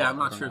what you call it. Yeah, I'm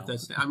not sure if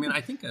that's. I mean, I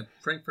think a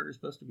frankfurter is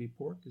supposed to be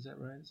pork. Is that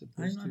right?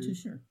 I'm not too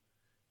sure.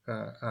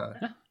 But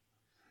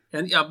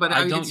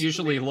I don't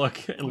usually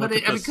look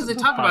because they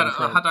talk about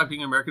a hot dog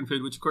being American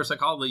food, which of course,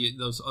 like all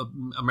those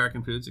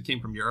American foods, it came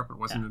from Europe. It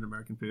wasn't an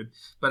American food,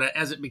 but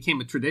as it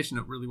became a tradition,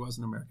 it really was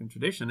an American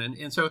tradition.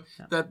 And so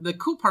the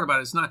cool part about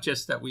it is not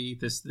just that we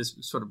eat this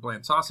sort of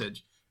bland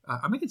sausage.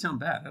 I make it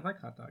sound bad. I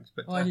like hot dogs,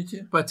 but I do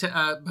too. But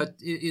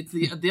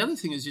the other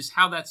thing is just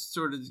how that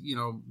sort of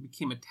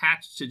became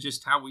attached to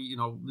just how we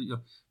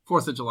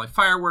 4th of July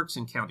fireworks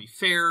and county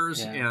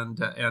fairs and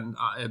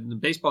the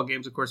baseball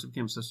games, of course, it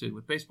became associated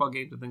with baseball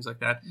games and things like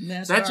that.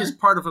 NASCAR. That's just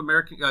part of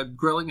American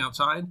grilling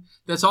outside.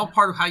 That's all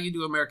part of how you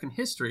do American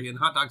history, and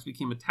hot dogs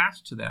became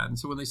attached to that. And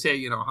so when they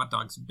say, hot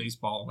dogs,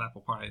 baseball,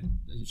 apple pie, and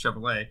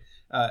Chevrolet,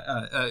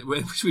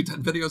 which we've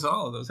done videos on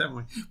all of those, haven't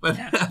we? But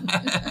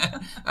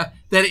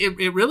that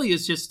it really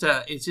is just,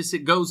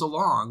 it goes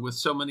along with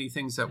so many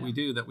things that we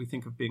do that we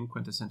think of being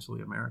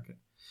quintessentially American.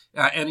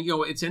 And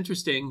it's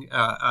interesting.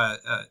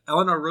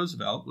 Eleanor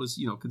Roosevelt was,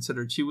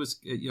 considered. She was,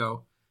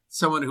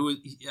 someone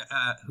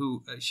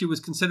who she was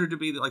considered to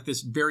be like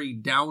this very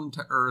down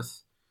to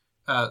earth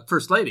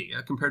first lady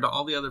compared to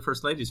all the other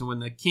first ladies. And when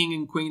the King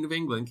and Queen of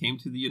England came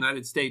to the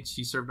United States,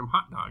 she served them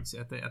hot dogs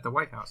at the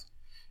White House.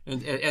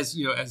 And this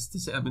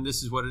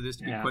is what it is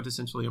to be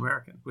quintessentially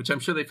American, which I'm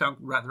sure they found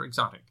rather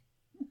exotic.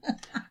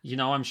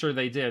 I'm sure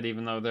they did,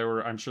 even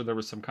though I'm sure there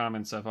were some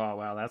comments of, oh,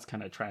 wow, that's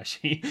kind of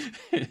trashy.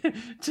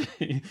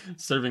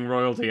 Serving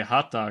royalty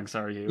hot dogs,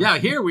 are you? Yeah,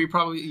 here we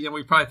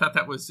probably thought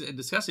that was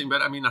disgusting.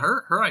 But I mean,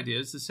 her idea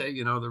is to say,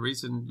 the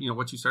reason,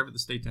 what you serve at the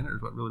state dinner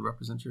is what really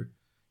represents your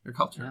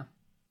culture. Yeah.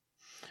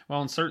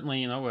 Well, and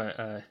certainly,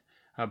 a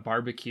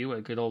barbecue,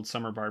 a good old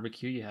summer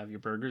barbecue, you have your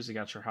burgers, you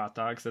got your hot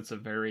dogs. That's a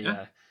very,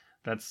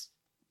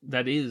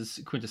 that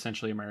is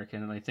quintessentially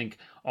American, and I think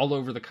all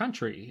over the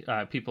country,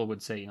 people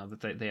would say,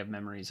 that they have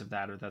memories of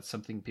that, or that's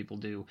something people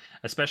do,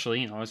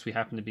 especially, as we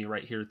happen to be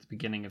right here at the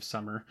beginning of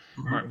summer,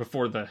 right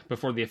before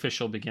the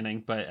official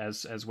beginning, but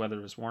as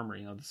weather is warmer,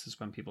 this is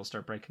when people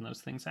start breaking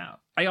those things out.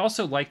 I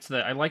also liked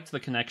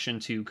the connection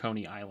to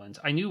Coney Island.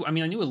 I knew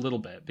a little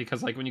bit,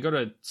 because like when you go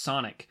to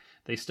Sonic,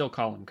 they still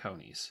call them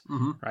conies,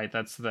 right?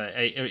 That's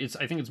I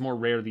think it's more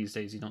rare these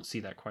days. You don't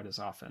see that quite as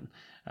often,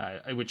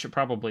 which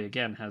probably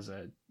again has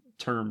a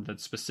term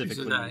that's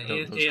specifically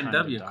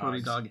A&W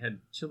Coney dog had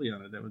chili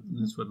on it.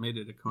 That's what made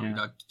it a Coney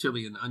dog.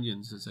 Chili and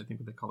onions is I think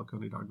what they call a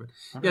Coney dog. But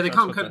they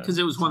call it because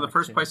it was one of the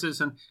first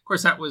places, and of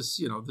course that was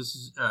this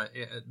is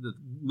the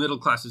middle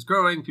class is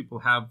growing. People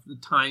have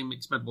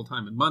expendable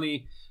time and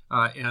money,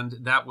 and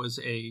that was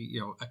a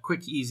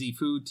quick easy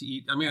food to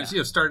eat. I mean,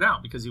 it started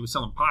out because he was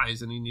selling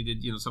pies and he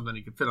needed something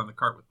he could fit on the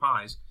cart with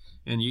pies,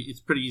 and it's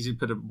pretty easy to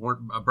put a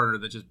burner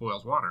that just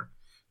boils water.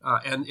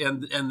 And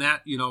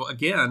that,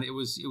 again, it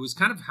was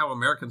kind of how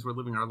Americans were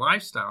living our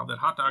lifestyle, that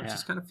hot dogs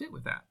just kind of fit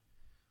with that.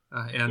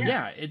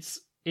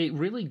 It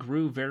really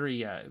grew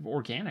very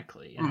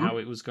organically in how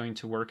it was going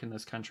to work in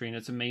this country. And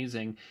it's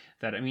amazing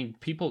that,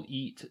 people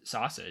eat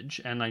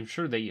sausage, and I'm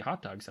sure they eat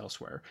hot dogs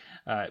elsewhere.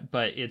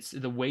 But it's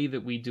the way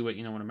that we do it,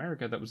 in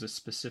America, that was a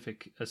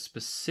specific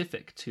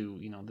to,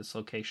 this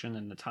location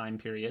and the time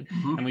period.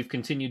 And we've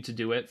continued to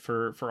do it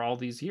for all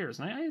these years.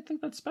 And I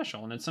think that's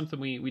special. And it's something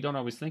we don't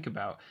always think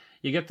about.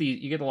 You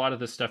get a lot of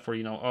this stuff where,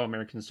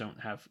 Americans don't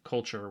have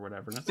culture or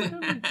whatever. And it's like,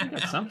 you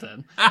got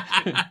something.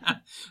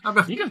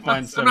 You can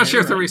find something. I'm not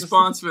sure if the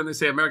response when they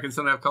say Americans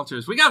don't have culture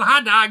is, we got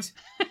hot dogs.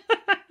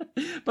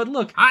 But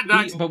look, hot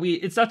dogs.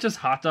 It's not just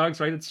hot dogs,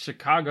 right? It's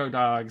Chicago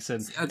dogs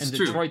and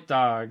Detroit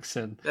dogs,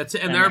 and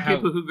there are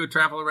people who go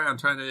travel around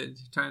trying to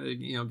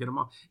get them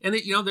all. And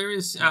there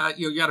is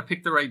you got to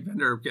pick the right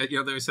vendor. They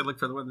always say look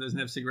for the one that doesn't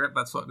have cigarette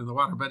butts floating in the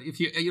water. But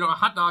if a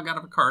hot dog out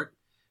of a cart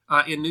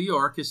in New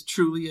York is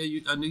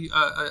truly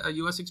a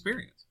U.S.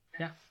 experience.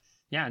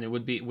 Yeah, and it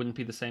wouldn't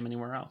be the same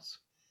anywhere else.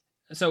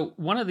 So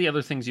one of the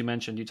other things you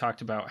mentioned, you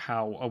talked about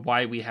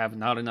why we have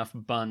not enough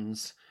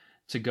buns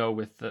to go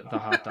with the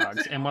hot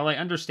dogs. And while I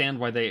understand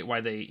why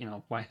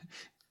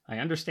I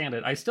understand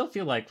it. I still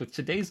feel like with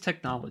today's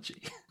technology,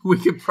 we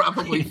could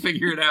probably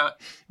figure it out.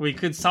 We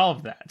could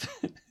solve that.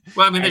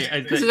 Well, I mean,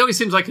 it always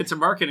seems like it's a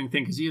marketing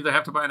thing because you either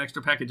have to buy an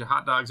extra package of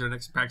hot dogs or an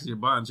extra package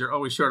of buns. You're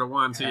always short of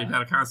one, so you've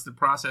got a constant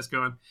process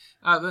going.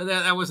 But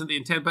that wasn't the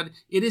intent. But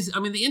it is. I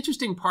mean, the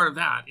interesting part of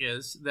that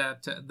is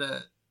that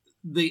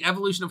the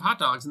evolution of hot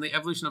dogs and the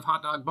evolution of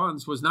hot dog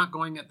buns was not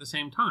going at the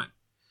same time.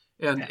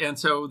 And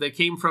so they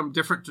came from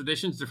different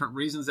traditions, different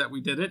reasons that we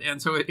did it.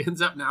 And so it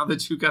ends up now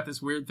that you've got this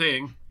weird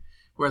thing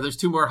where there's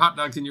 2 more hot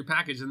dogs in your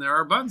package than there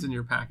are buns in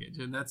your package.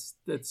 And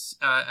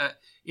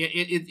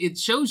it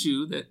shows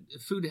you that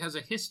food has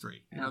a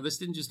history. You know, this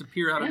didn't just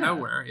appear out of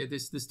nowhere.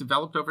 This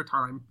developed over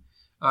time.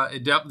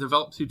 It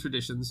developed through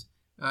traditions.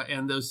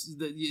 And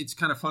it's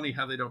kind of funny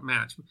how they don't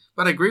match.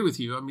 But I agree with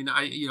you. I mean,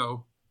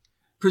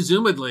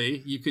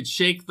 presumably, you could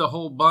shake the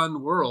whole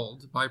bun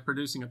world by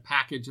producing a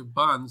package of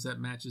buns that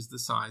matches the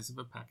size of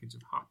a package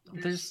of hot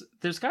dogs.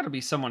 There's got to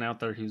be someone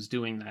out there who's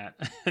doing that.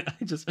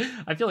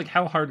 I feel like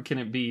how hard can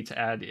it be to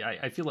add?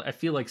 I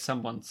feel like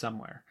someone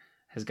somewhere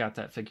has got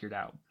that figured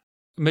out.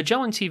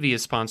 Magellan TV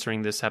is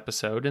sponsoring this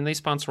episode, and they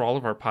sponsor all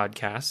of our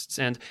podcasts.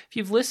 And if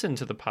you've listened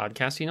to the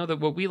podcast, you know that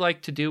what we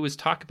like to do is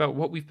talk about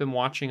what we've been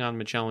watching on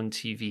Magellan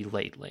TV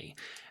lately.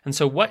 And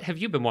so what have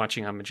you been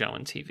watching on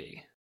Magellan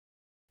TV?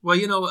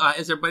 Well,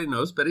 as everybody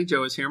knows, Betty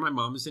Jo is here. My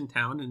mom is in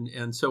town.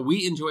 And so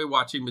we enjoy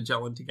watching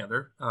Magellan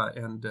together.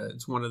 And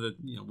it's one of the,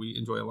 we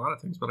enjoy a lot of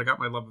things. But I got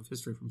my love of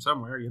history from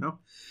somewhere,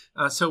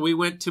 So we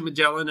went to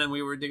Magellan and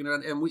we were digging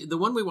around. And the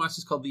one we watched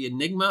is called The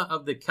Enigma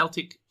of the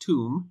Celtic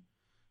Tomb.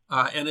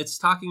 And it's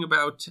talking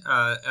about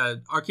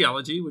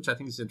archaeology, which I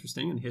think is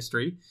interesting, and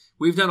history.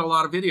 We've done a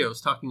lot of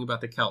videos talking about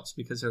the Celts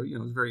because they're,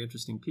 very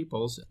interesting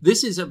peoples.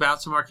 This is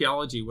about some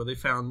archaeology where they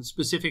found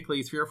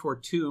specifically 3 or 4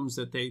 tombs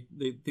that they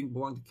think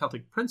belong to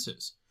Celtic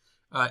princes.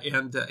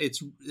 And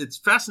it's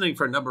fascinating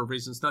for a number of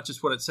reasons, not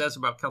just what it says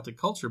about Celtic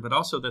culture, but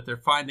also that they're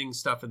finding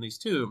stuff in these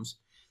tombs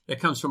that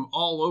comes from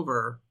all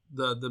over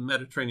the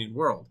Mediterranean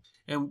world.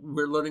 And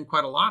we're learning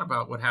quite a lot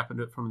about what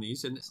happened from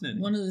these. And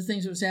one of the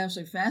things that was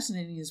absolutely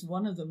fascinating is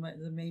one of the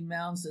main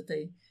mounds that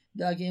they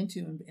dug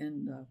into,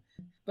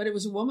 but it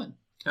was a woman,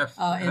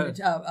 and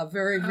a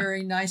very,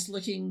 very nice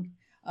looking.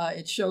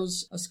 It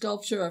shows a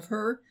sculpture of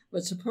her,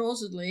 but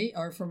supposedly,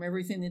 or from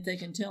everything that they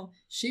can tell,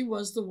 she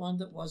was the one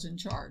that was in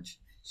charge.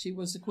 She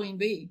was the queen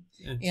bee,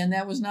 and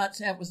that was not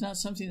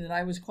something that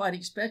I was quite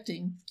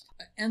expecting.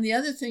 And the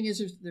other thing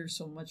is, there's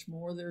so much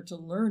more there to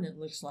learn. It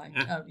looks like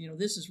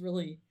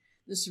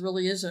This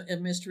really is a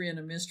mystery and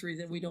a mystery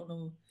that we don't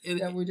know,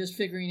 that we're just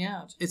figuring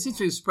out. It seems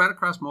to be spread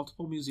across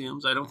multiple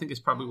museums. I don't think it's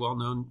probably well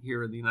known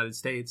here in the United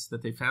States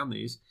that they found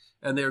these.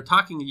 And they're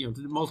talking,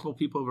 to multiple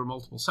people over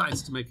multiple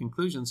sites to make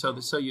conclusions. So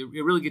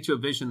it really gets you a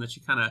vision that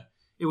you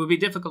it would be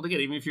difficult to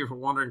get. Even if you're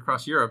wandering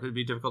across Europe, it'd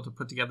be difficult to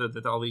put together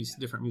that all these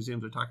different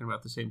museums are talking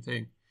about the same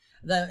thing.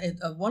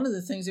 One of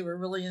the things they were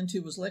really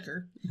into was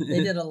liquor.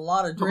 They did a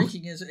lot of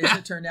drinking, as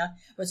it turned out.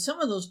 But some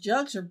of those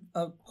jugs are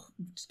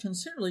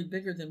considerably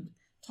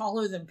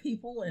taller than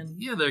people,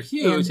 and they're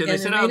huge. And they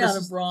said, made out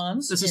of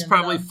bronze. This is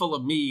probably full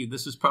of mead.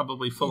 This is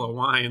probably full of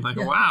wine.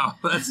 Wow,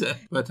 that's it.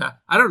 But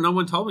I don't know. No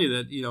one told me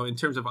that, in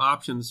terms of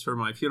options for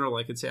my funeral,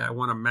 I could say I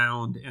want a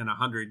mound and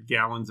 100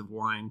 gallons of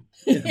wine.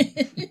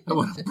 I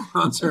want a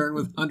bronze urn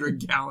with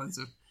 100 gallons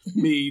of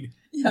mead.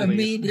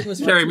 Mead. It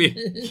was carry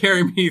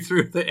me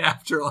through the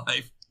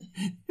afterlife.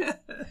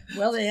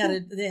 Well, they had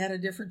a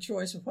different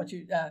choice of what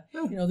the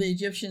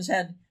Egyptians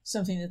had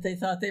something that they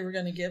thought they were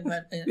going to give.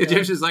 But the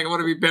Egyptians I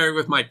want to be buried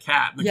with my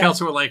cat. And the Celts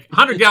were like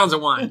 100 gallons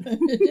of wine.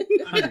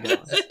 100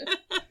 gallons.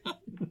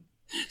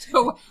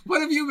 So,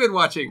 what have you been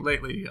watching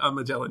lately on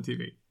Magellan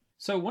TV?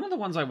 So one of the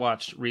ones I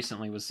watched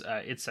recently was,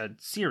 it's a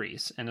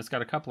series, and it's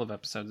got a couple of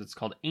episodes. It's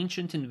called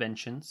Ancient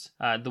Inventions.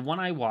 The one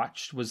I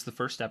watched was the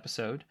first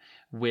episode,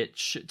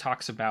 which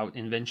talks about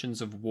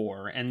inventions of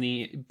war. And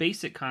the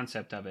basic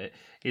concept of it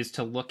is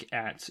to look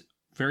at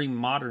very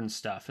modern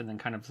stuff and then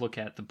kind of look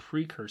at the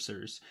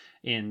precursors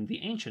in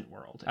the ancient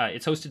world.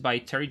 It's hosted by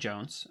Terry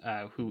Jones,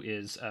 who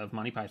is of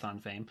Monty Python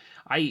fame.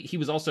 He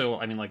was also,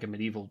 a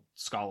medieval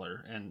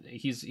scholar, and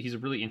he's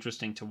really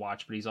interesting to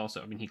watch, but he's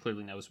also, he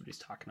clearly knows what he's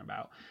talking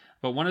about.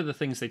 But one of the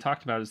things they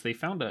talked about is they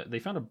found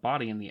a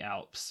body in the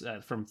Alps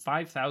from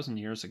 5,000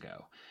 years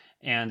ago,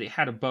 and it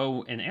had a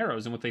bow and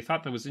arrows. And what they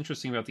thought that was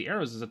interesting about the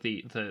arrows is that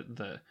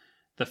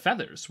the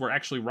feathers were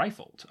actually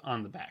rifled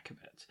on the back of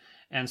it.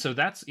 And so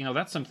that's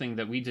something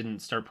that we didn't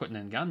start putting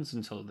in guns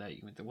until the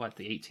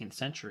 18th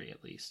century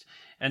at least.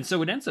 And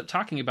so it ends up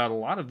talking about a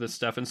lot of this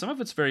stuff, and some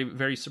of it's very,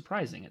 very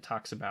surprising. It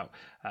talks about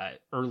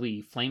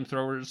early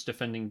flamethrowers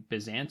defending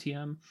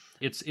Byzantium.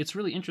 It's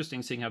really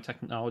interesting seeing how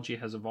technology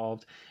has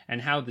evolved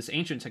and how this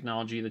ancient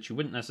technology that you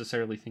wouldn't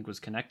necessarily think was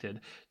connected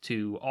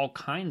to all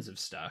kinds of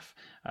stuff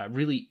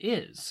really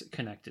is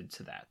connected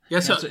to that.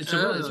 Yeah, so it's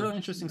really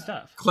interesting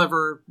stuff.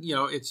 Clever,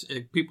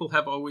 people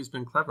have always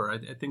been clever.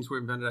 Things were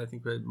invented, I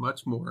think,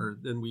 much more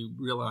than we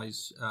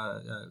realize,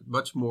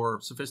 much more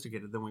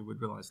sophisticated than we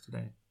would realize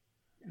today.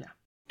 Yeah.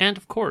 And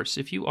of course,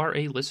 if you are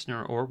a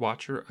listener or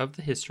watcher of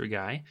The History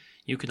Guy,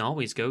 you can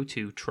always go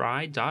to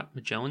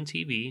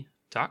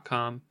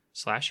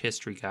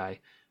try.magellantv.com/historyguy,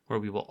 where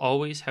we will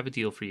always have a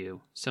deal for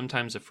you,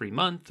 sometimes a free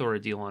month or a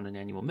deal on an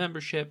annual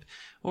membership,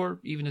 or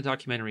even a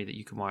documentary that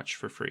you can watch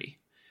for free.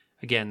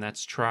 Again,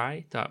 that's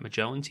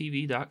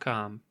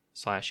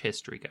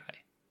try.magellantv.com/historyguy.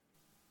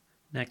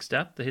 Next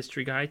up, the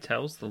History Guy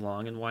tells the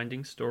long and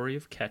winding story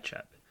of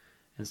Ketchup.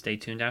 And stay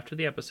tuned after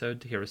the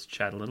episode to hear us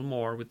chat a little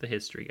more with the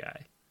History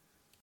Guy.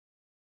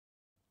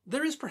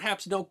 There is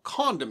perhaps no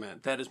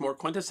condiment that is more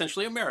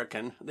quintessentially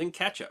American than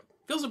ketchup.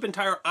 It fills up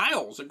entire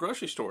aisles at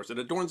grocery stores and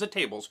adorns the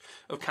tables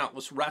of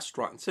countless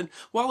restaurants. And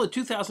while a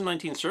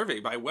 2019 survey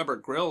by Weber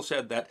Grill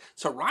said that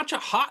sriracha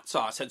hot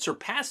sauce had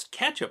surpassed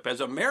ketchup as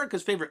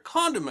America's favorite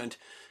condiment,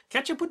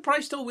 ketchup would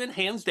probably still win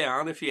hands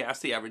down if you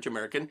ask the average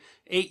American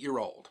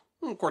 8-year-old.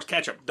 Of course,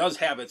 ketchup does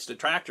have its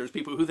detractors,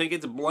 people who think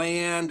it's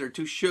bland or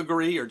too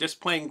sugary or just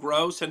plain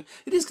gross, and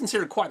it is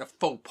considered quite a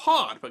faux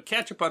pas to put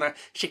ketchup on a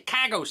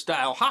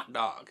Chicago-style hot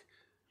dog.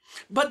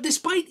 But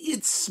despite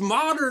its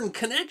modern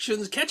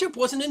connections, ketchup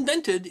wasn't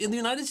invented in the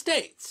United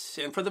States,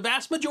 and for the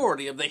vast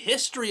majority of the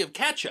history of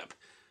ketchup,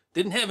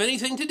 didn't have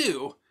anything to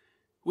do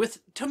with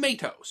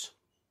tomatoes.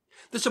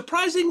 The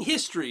surprising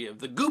history of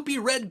the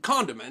goopy red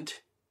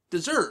condiment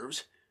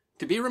deserves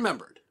to be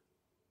remembered.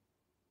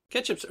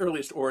 Ketchup's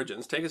earliest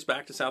origins take us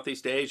back to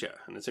Southeast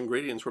Asia, and its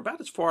ingredients were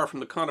about as far from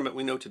the condiment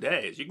we know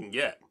today as you can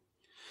get.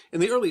 In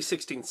the early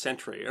 16th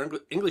century,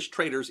 English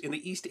traders in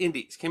the East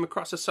Indies came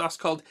across a sauce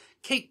called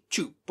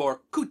Ketchup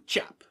or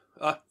Ketchup,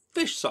 a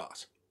fish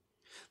sauce.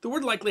 The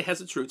word likely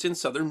has its roots in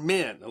southern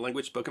Min, a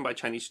language spoken by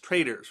Chinese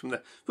traders from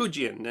the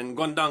Fujian and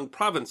Guangdong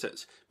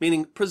provinces,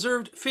 meaning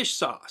preserved fish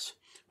sauce,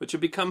 which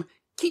have become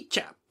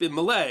ketchup in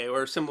Malay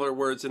or similar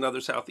words in other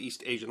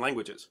Southeast Asian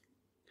languages.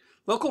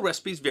 Local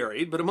recipes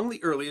varied, but among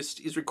the earliest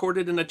is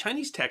recorded in a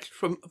Chinese text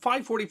from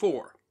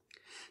 544.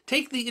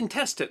 Take the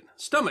intestine,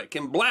 stomach,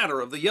 and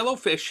bladder of the yellow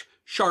fish,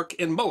 shark,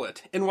 and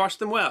mullet, and wash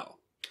them well.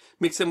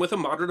 Mix them with a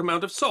moderate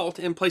amount of salt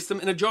and place them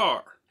in a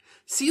jar.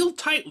 Seal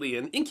tightly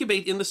and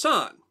incubate in the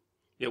sun.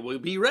 It will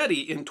be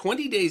ready in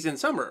 20 days in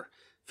summer,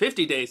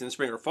 50 days in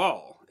spring or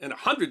fall, and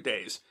 100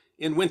 days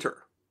in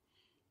winter.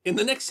 In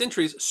the next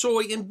centuries,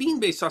 soy and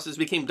bean-based sauces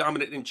became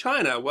dominant in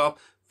China, while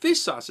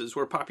fish sauces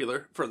were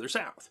popular further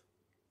south.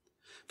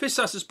 Fish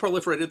sauces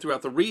proliferated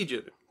throughout the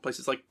region,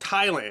 places like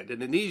Thailand,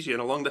 Indonesia, and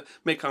along the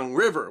Mekong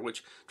River,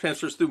 which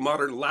transfers through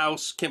modern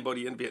Laos,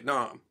 Cambodia, and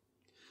Vietnam.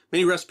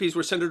 Many recipes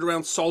were centered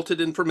around salted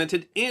and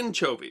fermented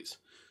anchovies.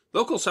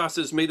 Local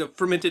sauces made of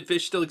fermented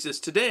fish still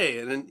exist today,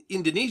 and in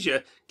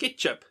Indonesia,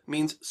 ketchup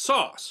means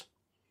sauce.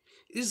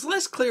 It is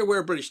less clear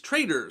where British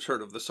traders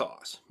heard of the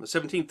sauce. A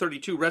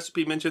 1732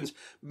 recipe mentions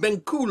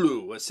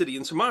Bengkulu, a city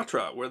in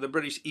Sumatra, where the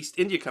British East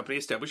India Company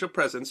established a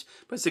presence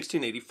by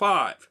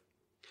 1685.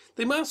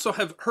 They might also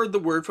have heard the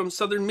word from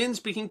southern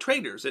Min-speaking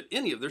traders at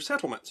any of their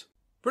settlements.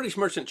 British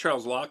merchant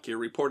Charles Lockyer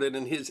reported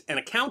in his An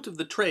Account of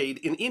the Trade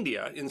in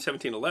India in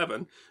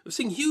 1711 of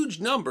seeing huge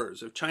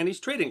numbers of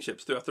Chinese trading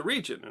ships throughout the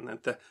region, and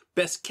that the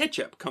best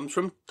ketchup comes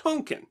from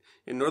Tonkin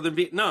in northern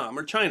Vietnam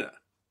or China.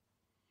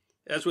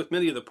 As with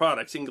many of the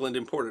products England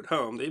imported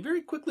home, they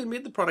very quickly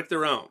made the product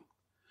their own.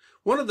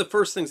 One of the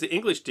first things the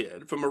English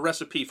did from a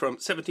recipe from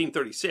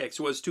 1736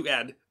 was to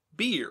add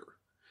beer.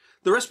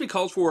 The recipe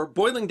calls for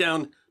boiling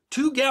down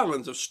 2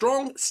 gallons of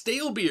strong,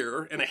 stale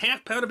beer and a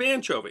half pound of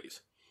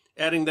anchovies,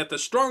 adding that the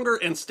stronger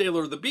and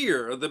staler the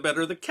beer, the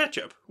better the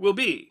ketchup will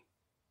be.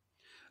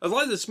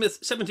 Eliza Smith's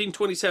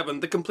 1727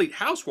 The Complete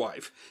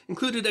Housewife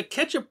included a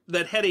ketchup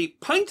that had a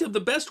pint of the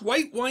best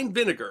white wine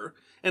vinegar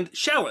and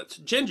shallots,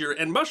 ginger,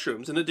 and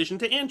mushrooms in addition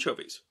to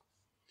anchovies.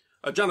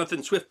 A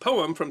Jonathan Swift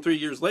poem from 3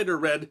 years later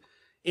read,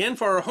 "And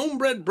for our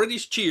homebred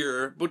British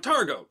cheer,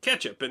 Botargo,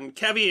 ketchup, and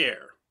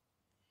caviar."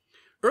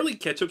 Early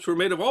ketchups were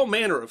made of all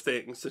manner of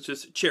things, such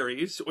as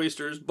cherries,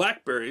 oysters,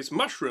 blackberries,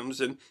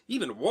 mushrooms, and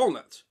even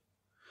walnuts.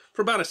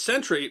 For about a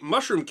century,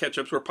 mushroom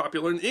ketchups were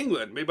popular in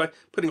England, made by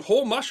putting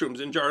whole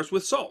mushrooms in jars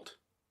with salt.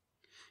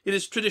 It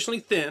is traditionally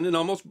thin and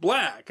almost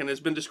black, and has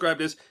been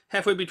described as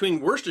halfway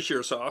between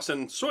Worcestershire sauce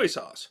and soy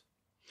sauce,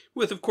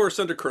 with, of course,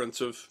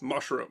 undercurrents of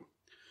mushroom.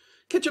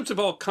 Ketchups of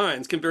all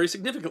kinds can vary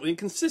significantly in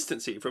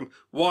consistency, from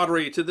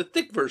watery to the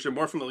thick version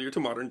more familiar to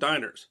modern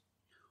diners.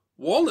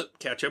 Walnut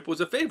ketchup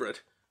was a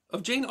favorite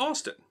of Jane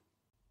Austen.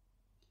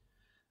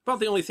 About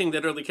the only thing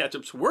that early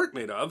ketchups weren't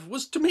made of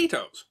was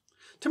tomatoes.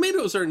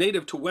 Tomatoes are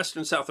native to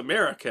western South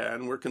America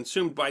and were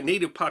consumed by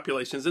native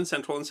populations in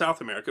Central and South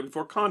America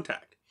before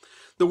contact.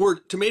 The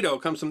word tomato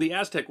comes from the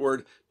Aztec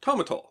word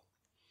tomatl.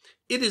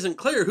 It isn't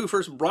clear who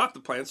first brought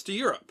the plants to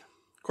Europe.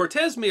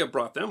 Cortez may have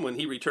brought them when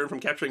he returned from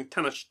capturing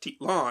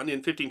Tenochtitlan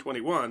in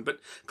 1521, but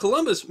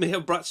Columbus may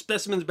have brought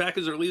specimens back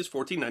as early as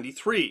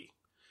 1493.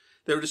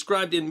 They were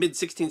described in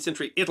mid-16th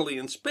century Italy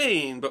and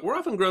Spain, but were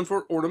often grown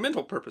for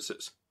ornamental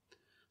purposes.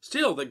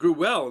 Still, they grew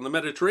well in the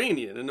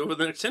Mediterranean, and over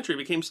the next century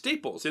became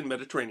staples in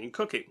Mediterranean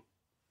cooking.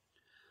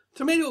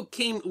 Tomato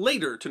came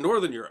later to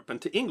Northern Europe and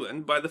to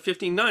England by the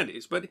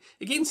 1590s, but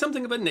it gained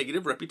something of a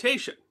negative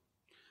reputation.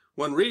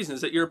 One reason is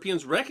that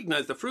Europeans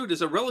recognize the fruit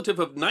as a relative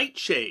of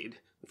nightshade.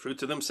 The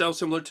fruits are themselves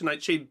similar to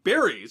nightshade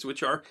berries,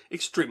 which are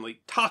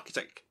extremely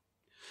toxic.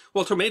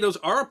 While tomatoes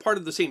are a part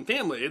of the same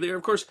family, they are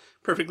of course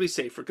perfectly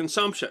safe for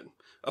consumption.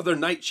 Other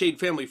nightshade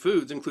family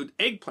foods include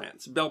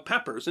eggplants, bell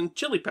peppers, and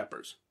chili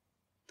peppers.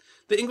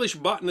 The English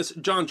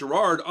botanist John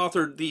Gerard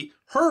authored the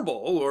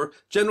Herbal, or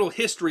General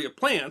History of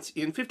Plants,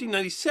 in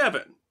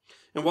 1597.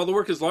 And while the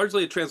work is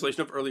largely a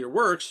translation of earlier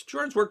works,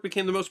 Gerard's work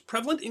became the most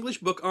prevalent English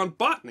book on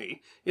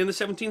botany in the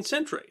 17th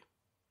century.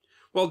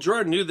 While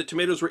Gerard knew that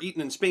tomatoes were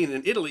eaten in Spain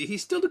and Italy, he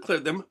still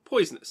declared them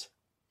poisonous.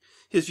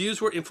 His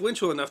views were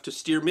influential enough to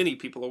steer many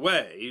people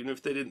away, even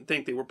if they didn't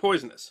think they were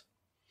poisonous.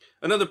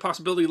 Another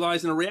possibility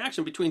lies in a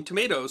reaction between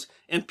tomatoes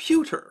and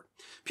pewter.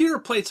 Pewter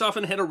plates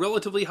often had a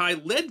relatively high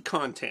lead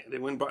content,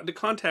 and when brought into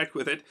contact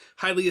with it,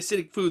 highly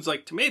acidic foods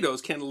like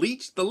tomatoes can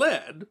leach the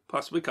lead,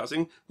 possibly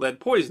causing lead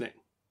poisoning.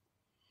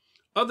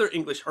 Other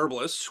English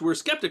herbalists were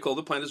skeptical of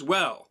the plant as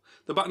well.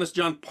 The botanist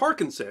John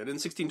Parkinson in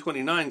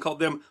 1629 called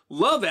them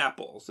love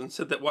apples and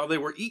said that while they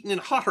were eaten in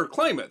hotter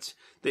climates,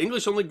 the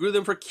English only grew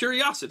them for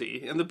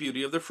curiosity and the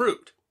beauty of the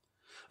fruit.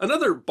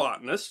 Another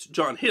botanist,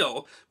 John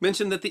Hill,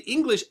 mentioned that the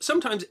English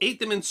sometimes ate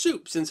them in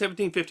soups in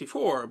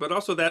 1754, but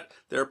also that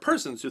there are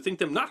persons who think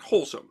them not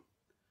wholesome.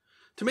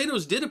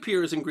 Tomatoes did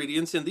appear as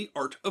ingredients in The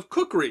Art of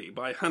Cookery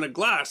by Hannah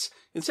Glass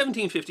in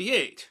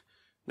 1758.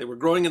 They were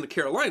growing in the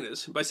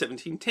Carolinas by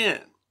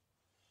 1710.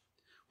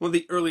 One of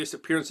the earliest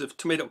appearances of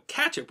tomato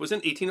ketchup was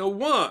in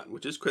 1801,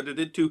 which is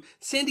credited to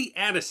Sandy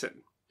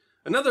Addison.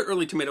 Another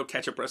early tomato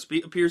ketchup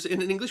recipe appears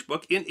in an English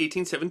book in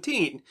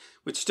 1817,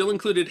 which still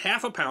included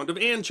half a pound of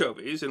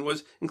anchovies and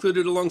was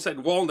included alongside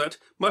walnut,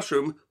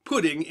 mushroom,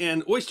 pudding,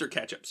 and oyster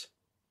ketchups.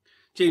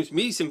 James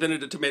Meese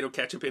invented a tomato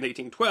ketchup in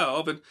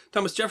 1812, and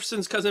Thomas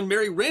Jefferson's cousin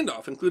Mary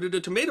Randolph included a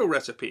tomato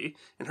recipe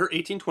in her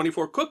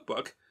 1824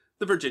 cookbook,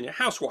 The Virginia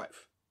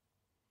Housewife.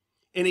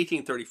 In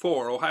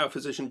 1834, Ohio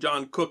physician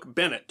John Cook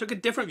Bennett took a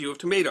different view of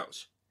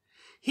tomatoes.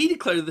 He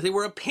declared that they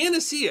were a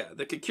panacea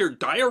that could cure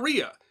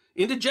diarrhea,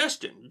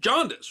 indigestion,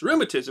 jaundice,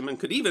 rheumatism, and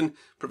could even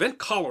prevent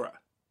cholera.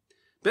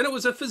 Bennett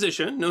was a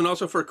physician, known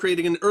also for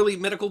creating an early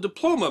medical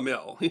diploma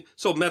mill. He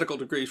sold medical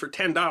degrees for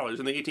 $10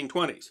 in the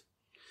 1820s.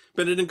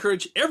 Bennett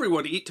encouraged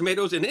everyone to eat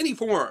tomatoes in any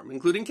form,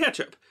 including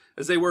ketchup,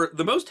 as they were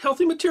the most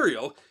healthy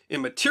material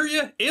in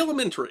materia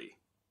alimentary.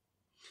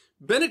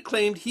 Bennett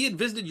claimed he had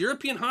visited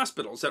European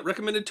hospitals that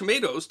recommended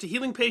tomatoes to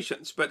healing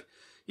patients, but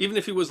even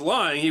if he was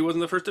lying, he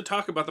wasn't the first to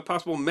talk about the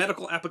possible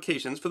medical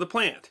applications for the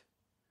plant.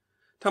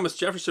 Thomas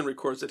Jefferson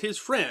records that his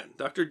friend,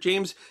 Dr.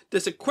 James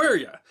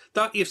Desequeria,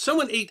 thought if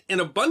someone ate an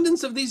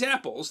abundance of these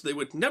apples, they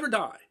would never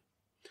die.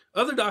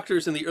 Other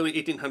doctors in the early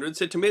 1800s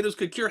said tomatoes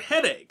could cure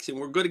headaches and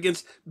were good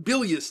against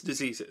bilious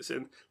diseases,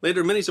 and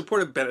later many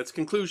supported Bennett's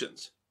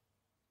conclusions.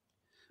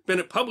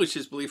 Bennett published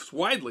his beliefs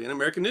widely in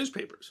American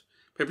newspapers.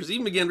 Papers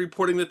even began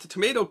reporting that the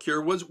tomato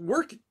cure was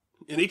working.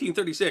 In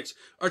 1836,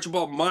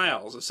 Archibald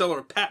Miles, a seller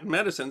of patent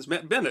medicines,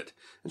 met Bennett,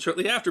 and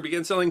shortly after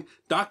began selling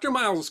Dr.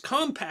 Miles'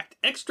 compact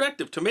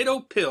extract of tomato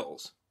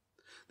pills.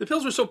 The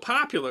pills were so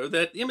popular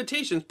that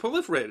imitations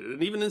proliferated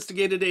and even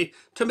instigated a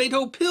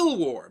tomato pill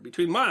war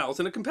between Miles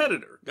and a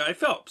competitor, Guy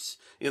Phelps,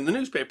 in the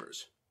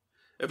newspapers.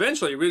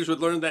 Eventually, readers would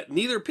learn that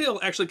neither pill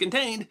actually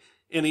contained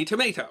any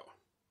tomato.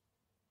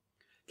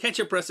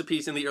 Ketchup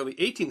recipes in the early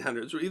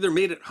 1800s were either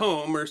made at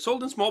home or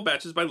sold in small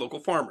batches by local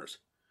farmers.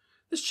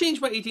 This changed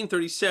by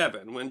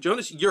 1837, when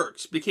Jonas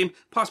Yerkes became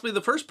possibly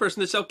the first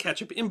person to sell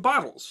ketchup in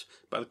bottles,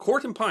 by the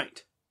quart and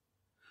pint.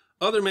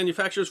 Other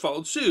manufacturers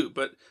followed suit,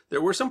 but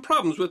there were some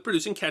problems with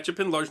producing ketchup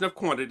in large enough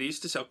quantities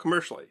to sell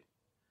commercially.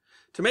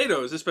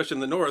 Tomatoes, especially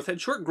in the North, had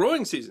short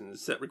growing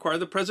seasons that required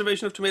the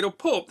preservation of tomato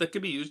pulp that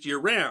could be used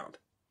year-round.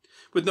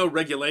 With no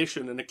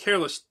regulation and a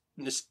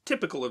carelessness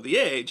typical of the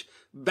age,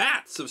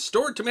 vats of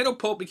stored tomato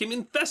pulp became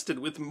infested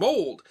with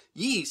mold,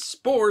 yeast,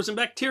 spores, and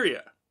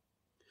bacteria.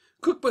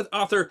 Cookbook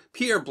author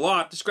Pierre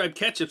Blot described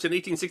ketchups in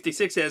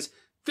 1866 as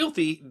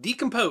filthy,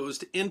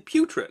 decomposed, and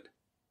putrid.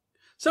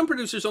 Some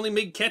producers only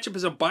made ketchup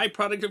as a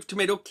byproduct of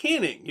tomato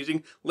canning,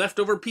 using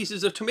leftover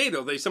pieces of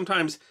tomato they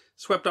sometimes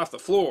swept off the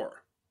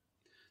floor.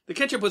 The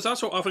ketchup was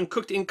also often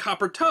cooked in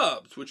copper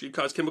tubs, which could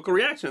cause chemical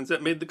reactions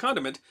that made the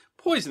condiment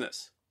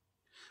poisonous.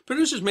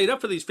 Producers made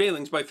up for these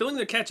failings by filling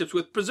their ketchups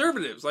with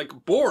preservatives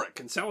like boric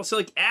and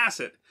salicylic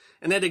acid,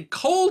 and added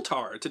coal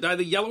tar to dye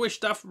the yellowish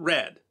stuff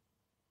red.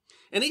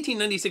 An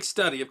 1896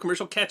 study of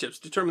commercial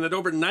ketchups determined that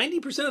over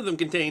 90% of them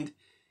contained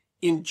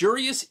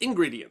injurious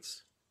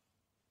ingredients.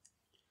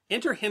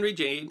 Enter Henry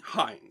J.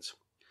 Heinz.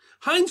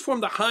 Heinz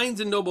formed the Heinz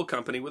and Noble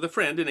Company with a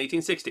friend in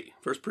 1860,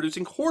 first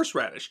producing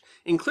horseradish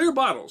in clear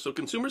bottles so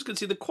consumers could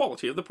see the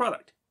quality of the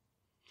product.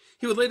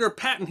 He would later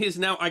patent his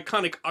now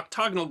iconic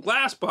octagonal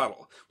glass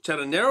bottle, which had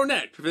a narrow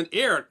neck to prevent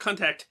air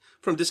contact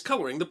from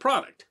discoloring the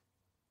product.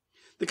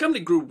 The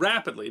company grew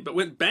rapidly, but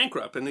went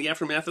bankrupt in the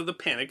aftermath of the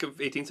Panic of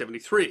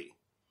 1873.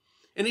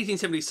 In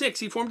 1876,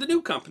 he formed a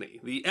new company,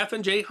 the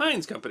F&J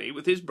Heinz Company,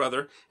 with his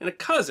brother and a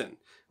cousin. And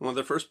one of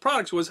their first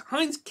products was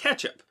Heinz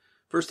Ketchup,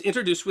 first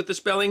introduced with the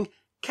spelling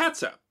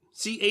catsup,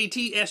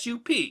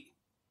 C-A-T-S-U-P.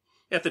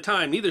 At the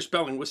time, neither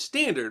spelling was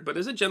standard, but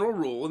as a general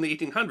rule, in the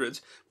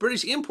 1800s,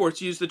 British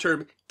imports used the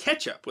term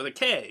ketchup with a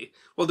K,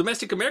 while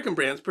domestic American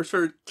brands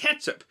preferred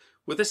ketchup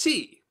with a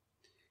C.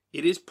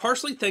 It is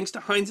partially thanks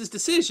to Heinz's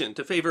decision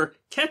to favor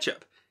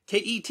ketchup,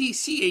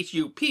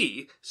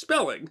 Ketchup,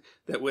 spelling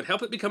that would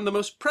help it become the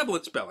most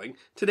prevalent spelling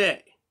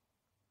today.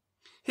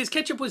 His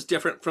ketchup was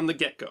different from the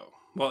get-go.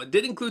 While it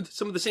did include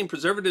some of the same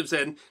preservatives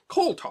and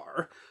coal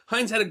tar,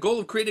 Heinz had a goal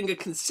of creating a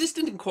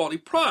consistent and quality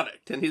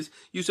product, and his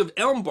use of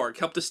elm bark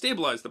helped to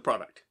stabilize the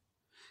product.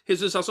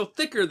 His was also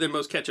thicker than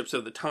most ketchups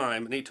of the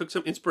time, and he took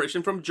some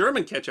inspiration from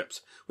German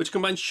ketchups, which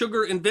combined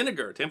sugar and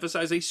vinegar to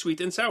emphasize a sweet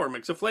and sour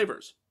mix of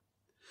flavors.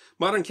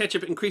 Modern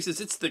ketchup increases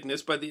its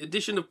thickness by the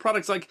addition of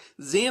products like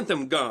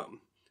xanthan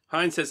gum.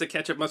 Heinz says that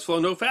ketchup must flow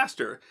no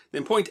faster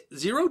than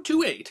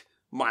 0.028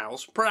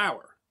 miles per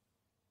hour.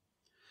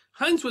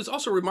 Heinz was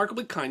also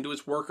remarkably kind to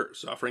his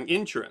workers, offering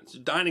insurance,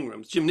 dining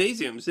rooms,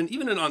 gymnasiums, and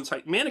even an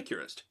on-site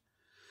manicurist.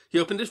 He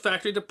opened his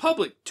factory to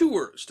public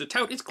tours to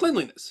tout its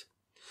cleanliness.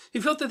 He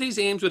felt that these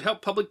aims would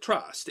help public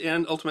trust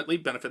and ultimately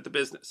benefit the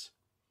business.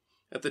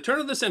 At the turn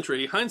of the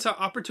century, Heinz saw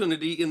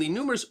opportunity in the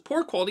numerous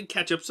poor-quality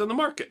ketchups on the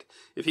market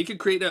if he could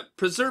create a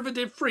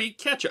preservative-free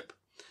ketchup,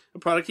 a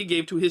product he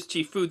gave to his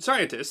chief food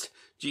scientist,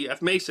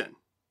 G.F. Mason.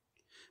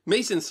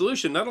 Mason's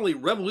solution not only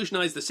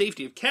revolutionized the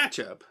safety of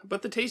ketchup,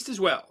 but the taste as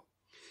well.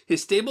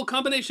 His stable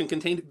combination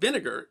contained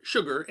vinegar,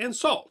 sugar, and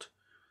salt.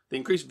 The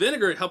increased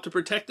vinegar helped to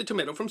protect the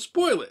tomato from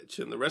spoilage,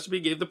 and the recipe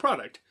gave the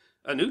product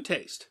a new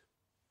taste.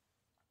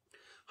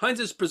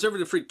 Heinz's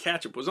preservative-free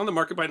ketchup was on the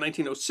market by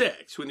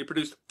 1906, when he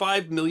produced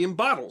 5 million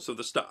bottles of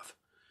the stuff.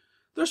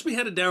 The recipe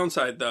had a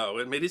downside, though,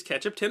 and made his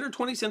ketchup 10 or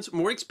 20 cents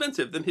more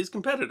expensive than his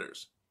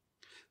competitors.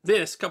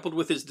 This, coupled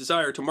with his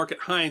desire to market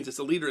Heinz as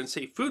a leader in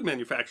safe food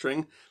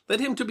manufacturing, led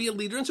him to be a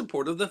leader in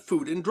support of the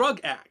Food and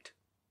Drug Act.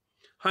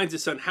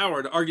 Heinz's son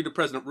Howard argued to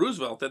President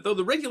Roosevelt that though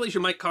the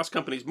regulation might cost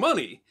companies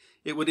money,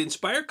 it would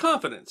inspire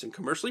confidence in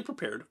commercially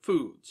prepared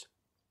foods.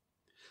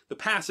 The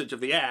passage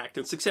of the act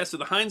and success of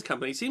the Heinz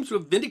Company seems to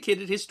have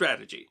vindicated his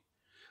strategy.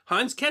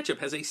 Heinz ketchup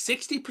has a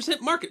 60%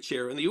 market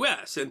share in the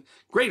U.S. and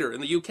greater in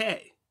the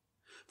U.K.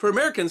 For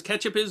Americans,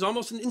 ketchup is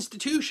almost an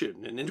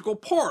institution, an integral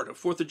part of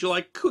 4th of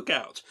July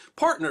cookouts,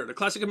 partner to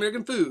classic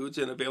American foods,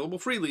 and available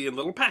freely in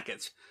little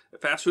packets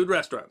at fast food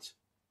restaurants.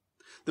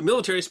 The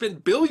military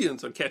spent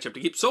billions on ketchup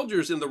to keep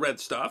soldiers in the red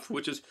stuff,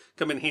 which has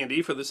come in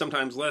handy for the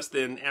sometimes less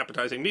than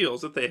appetizing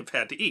meals that they have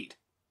had to eat.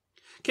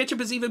 Ketchup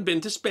has even been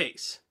to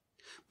space.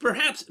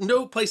 Perhaps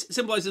no place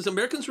symbolizes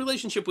Americans'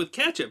 relationship with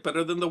ketchup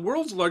better than the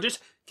world's largest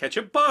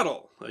ketchup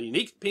bottle, a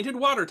unique painted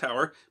water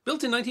tower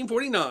built in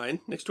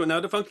 1949 next to a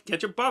now-defunct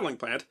ketchup bottling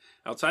plant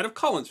outside of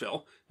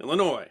Collinsville,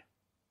 Illinois.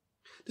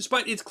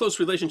 Despite its close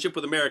relationship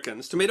with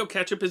Americans, tomato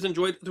ketchup is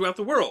enjoyed throughout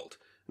the world,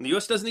 and the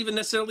U.S. doesn't even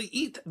necessarily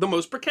eat the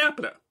most per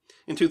capita.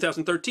 In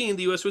 2013,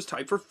 the U.S. was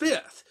tied for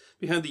 5th,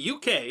 behind the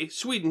U.K.,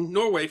 Sweden,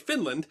 Norway,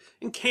 Finland,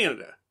 and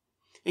Canada.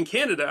 In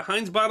Canada,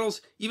 Heinz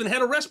bottles even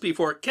had a recipe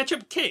for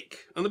ketchup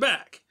cake on the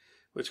back,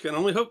 which can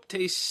only hope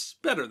tastes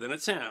better than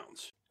it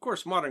sounds. Of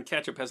course, modern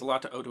ketchup has a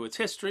lot to owe to its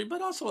history,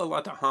 but also a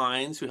lot to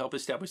Heinz, who helped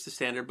establish the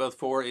standard both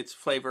for its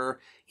flavor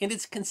and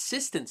its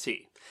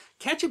consistency.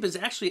 Ketchup is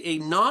actually a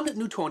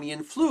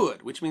non-Newtonian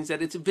fluid, which means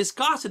that its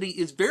viscosity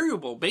is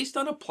variable based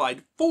on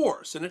applied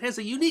force, and it has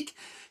a unique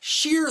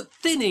shear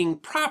thinning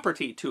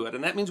property to it.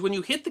 And that means when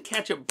you hit the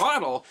ketchup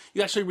bottle,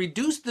 you actually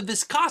reduce the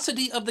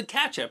viscosity of the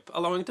ketchup,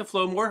 allowing it to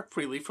flow more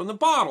freely from the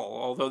bottle,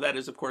 although that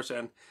is, of course,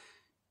 an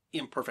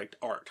imperfect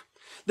art.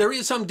 There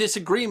is some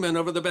disagreement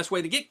over the best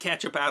way to get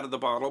ketchup out of the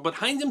bottle, but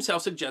Heinz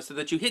himself suggested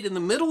that you hit in the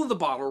middle of the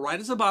bottle, right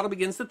as the bottle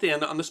begins to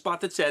thin, on the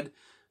spot that said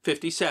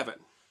 57.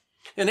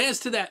 And as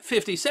to that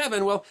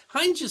 57, well,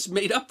 Heinz just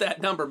made up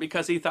that number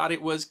because he thought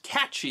it was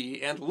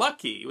catchy and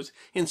lucky. It was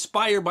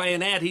inspired by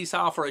an ad he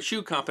saw for a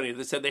shoe company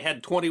that said they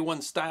had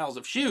 21 styles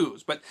of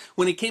shoes. But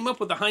when he came up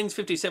with the Heinz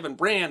 57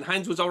 brand,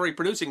 Heinz was already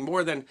producing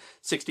more than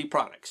 60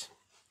 products.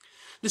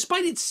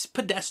 Despite its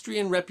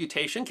pedestrian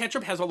reputation,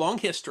 ketchup has a long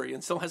history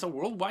and still has a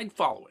worldwide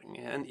following,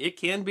 and it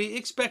can be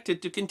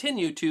expected to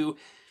continue to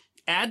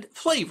add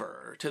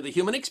flavor to the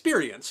human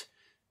experience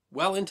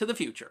well into the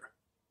future.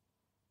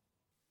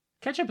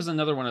 Ketchup is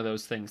another one of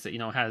those things that,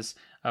 has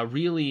a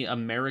really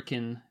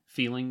American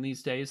feeling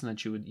these days, and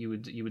that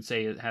you would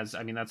say it has.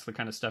 I mean, that's the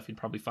kind of stuff you'd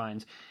probably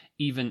find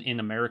even in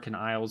American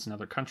aisles in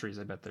other countries.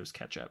 I bet there's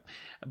ketchup,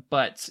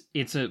 but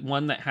it's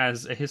one that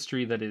has a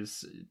history that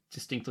is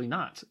distinctly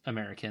not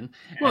American.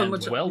 Well, and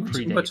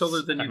predates much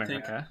older than America.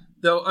 You think.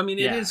 Though, I mean,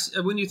 it is,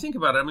 when you think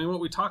about it. I mean, what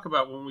we talk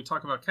about when we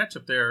talk about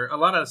ketchup, there, a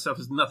lot of that stuff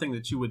is nothing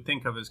that you would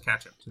think of as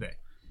ketchup today.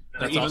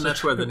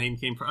 That's where the name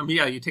came from. I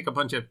mean, you take a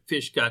bunch of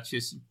fish guts,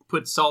 you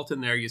put salt in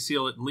there, you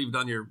seal it, and leave it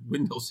on your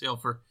windowsill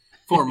for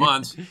 4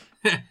 months.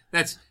 You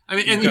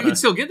can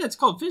still get that. It's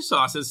called fish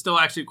sauce. It's still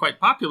actually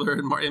quite popular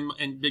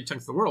in big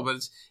chunks of the world.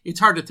 But it's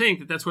hard to think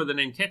that that's where the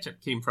name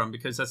ketchup came from,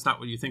 because that's not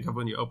what you think of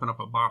when you open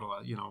up a bottle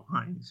of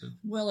Heinz.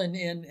 Well,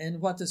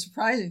 and what the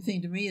surprising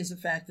thing to me is the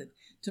fact that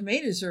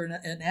tomatoes are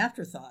an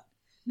afterthought.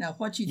 Now,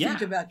 what you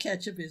think about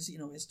ketchup is,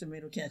 it's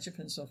tomato ketchup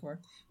and so forth.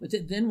 But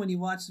then when you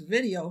watch the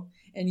video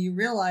and you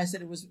realize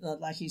that it was,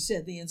 like you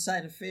said, the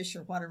inside of fish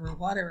or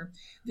whatever,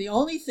 the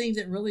only thing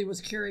that really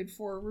was carried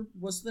forward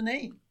was the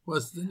name.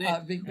 Well,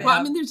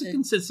 I mean, there's a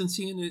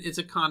consistency and it's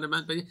a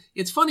condiment. But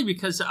it's funny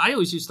because I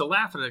always used to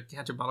laugh at a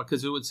ketchup bottle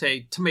because it would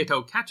say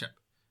tomato ketchup.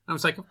 I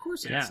was like, of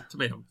course it's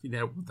tomato.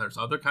 There's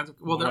other kinds of...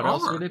 Well, there are. What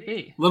else would it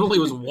be? Literally,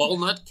 it was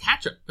walnut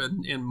ketchup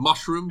and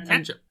mushroom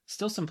ketchup.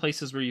 Still some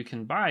places where you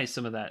can buy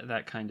some of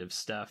that kind of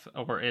stuff,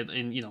 or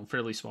in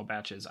fairly small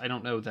batches. I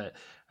don't know that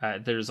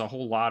there's a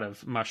whole lot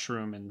of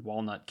mushroom and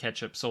walnut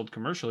ketchup sold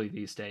commercially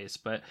these days,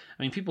 but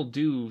I mean, people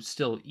do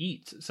still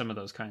eat some of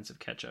those kinds of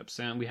ketchups,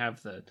 and we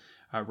have the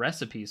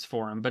recipes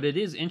for them. But it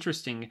is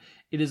interesting.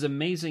 It is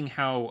amazing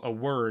how a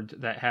word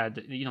that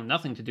had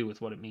nothing to do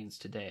with what it means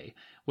today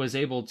was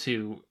able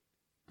to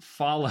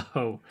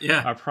follow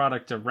a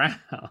product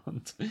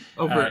around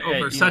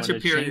over such a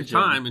period of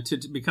time and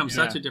to become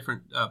such a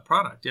different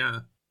product.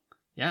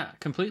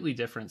 Completely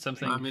different.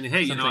 Something. I mean,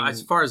 hey,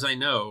 as far as I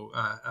know,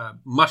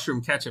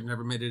 mushroom ketchup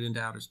never made it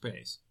into outer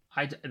space.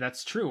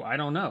 That's true. I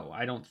don't know.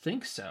 I don't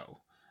think so.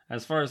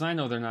 As far as I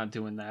know, they're not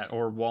doing that,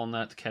 or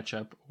walnut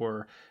ketchup,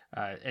 or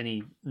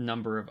any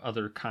number of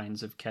other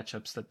kinds of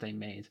ketchups that they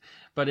made.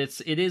 But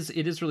it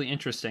is really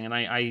interesting, and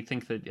I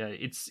think that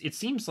it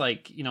seems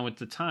like at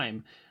the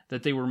time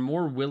that they were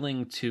more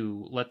willing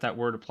to let that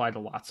word apply to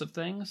lots of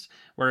things,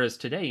 whereas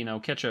today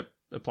ketchup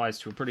applies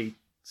to a pretty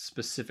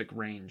specific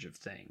range of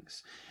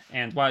things.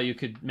 And while you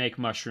could make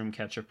mushroom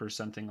ketchup or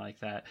something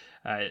like that,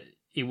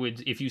 it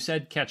would, if you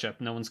said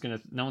ketchup, no one's gonna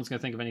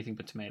think of anything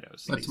but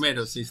tomatoes. But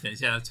tomatoes these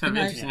days, it's kind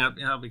of interesting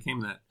how it became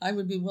that. I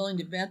would be willing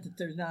to bet that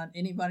there's not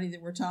anybody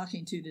that we're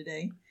talking to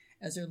today,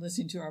 as they're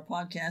listening to our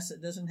podcast,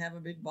 that doesn't have a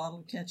big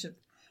bottle of ketchup.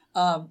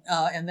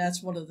 And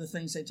that's one of the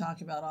things they talk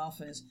about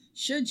often is,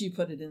 should you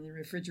put it in the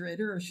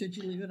refrigerator or should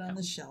you leave it on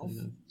the shelf?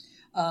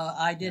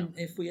 I didn't.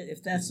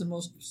 If that's the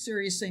most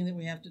serious thing that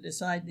we have to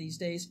decide these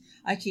days,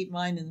 I keep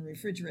mine in the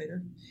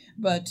refrigerator.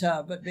 But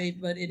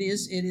it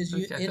is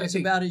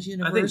about as universal as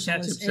anything. I think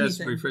ketchup says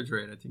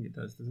refrigerator. I think it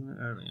does, doesn't it?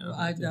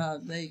 I don't know.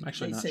 They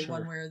say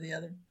one way or the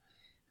other.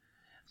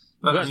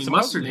 But I mean,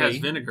 mustard has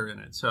vinegar in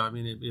it, so I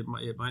mean,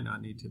 it might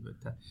not need to,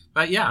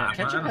 but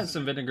ketchup has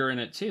some vinegar in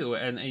it too,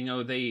 and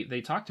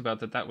they talked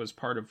about that was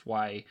part of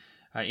why.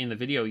 In the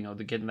video,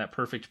 getting that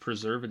perfect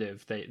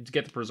preservative, to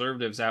get the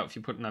preservatives out, if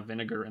you put enough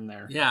vinegar in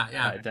there,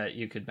 that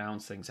you could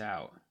balance things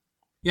out.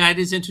 Yeah, it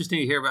is interesting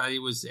to hear about. It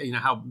was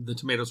how the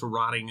tomatoes were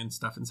rotting and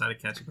stuff inside of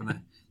ketchup,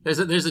 and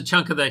there's a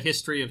chunk of the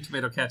history of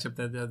tomato ketchup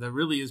that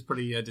really is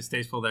pretty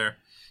distasteful there.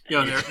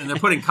 They're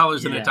putting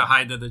colors in it to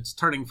hide that it's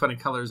turning funny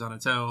colors on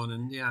its own,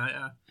 and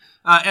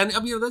and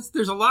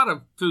there's a lot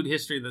of food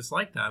history that's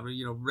like that.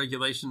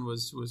 Regulation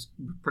was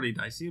pretty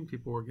dicey, and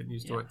people were getting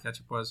used to what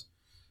ketchup was.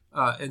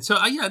 And so,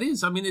 it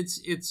is. I mean,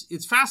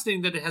 it's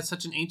fascinating that it has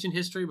such an ancient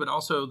history, but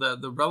also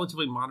the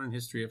relatively modern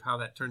history of how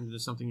that turned into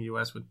something in the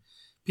U.S. when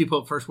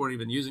people at first weren't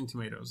even using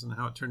tomatoes, and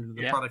how it turned into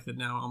the product that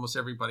now almost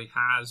everybody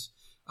has.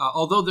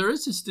 Although there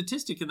is a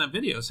statistic in that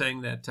video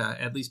saying that,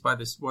 at least by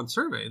this one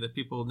survey, that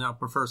people now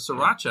prefer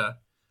sriracha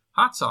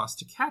hot sauce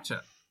to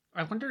ketchup.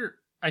 I wonder...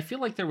 I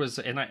feel like there was,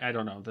 and I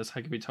don't know,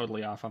 I could be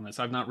totally off on this.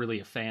 I'm not really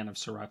a fan of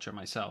sriracha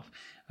myself.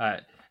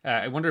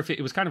 I wonder if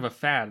it was kind of a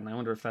fad, and I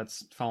wonder if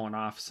that's fallen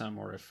off some,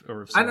 or if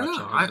sriracha I don't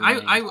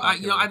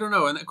know. I don't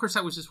know. And of course,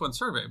 that was just one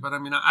survey. But I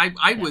mean,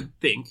 I would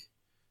think,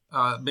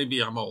 maybe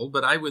I'm old,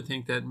 but I would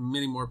think that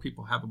many more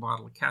people have a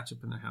bottle of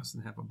ketchup in their house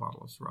than have a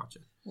bottle of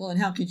sriracha. Well,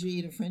 and how could you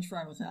eat a French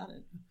fry without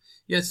it?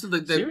 Yeah, so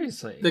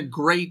seriously, the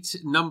great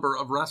number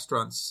of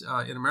restaurants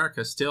in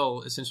America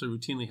still essentially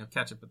routinely have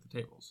ketchup at the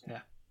tables. Yeah.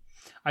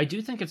 I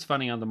do think it's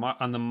funny on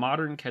the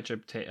modern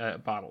ketchup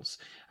bottles.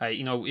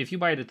 If you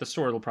buy it at the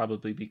store, it'll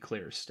probably be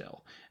clear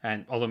still,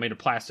 and although made of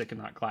plastic and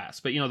not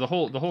glass. But the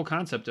whole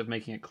concept of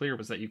making it clear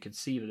was that you could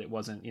see that it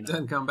wasn't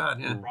doesn't come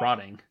bad,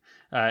 rotting.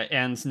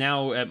 And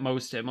now at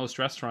most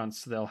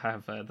restaurants they'll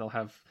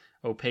have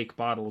opaque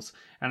bottles,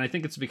 and I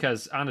think it's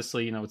because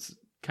honestly, it's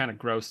kind of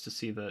gross to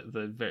see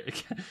the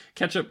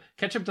ketchup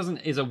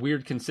is a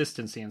weird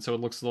consistency, and so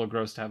it looks a little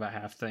gross to have a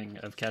half thing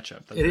of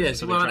ketchup. It is.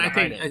 So well, and I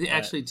think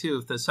actually too,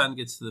 if the sun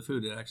gets to the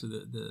food, it actually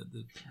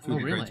the food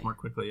degrades more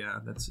quickly. Yeah,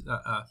 that's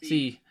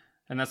see,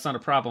 and that's not a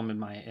problem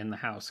in the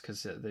house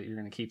because you're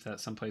going to keep that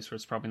someplace where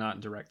it's probably not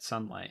in direct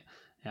sunlight.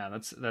 Yeah,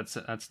 that's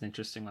an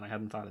interesting one. I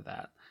hadn't thought of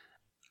that.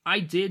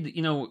 I did.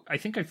 I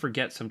think I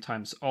forget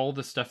sometimes all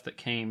the stuff that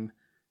came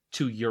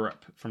to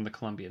Europe from the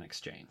Columbian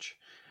Exchange.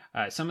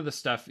 Some of the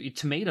stuff,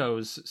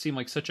 tomatoes seem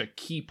like such a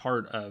key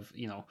part of,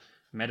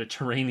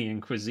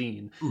 Mediterranean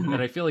cuisine that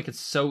I feel like it's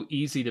so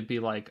easy to be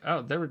like,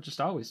 oh, there were just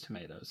always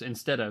tomatoes,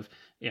 instead of,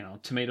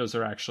 tomatoes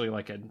are actually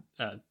like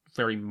a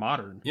very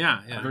modern,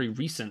 a very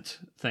recent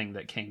thing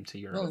that came to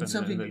Europe,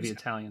 and the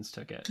Italians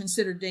took it.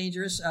 Considered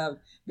dangerous.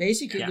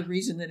 Basically, the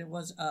reason that it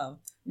was,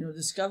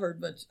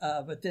 discovered,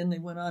 but then they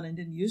went on and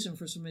didn't use them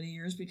for so many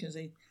years because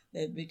they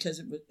because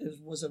it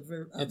was a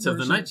it's of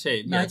the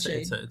nightshade.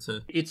 Nightshade.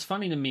 It's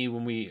funny to me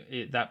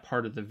when that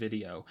part of the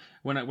video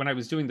when I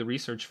was doing the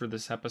research for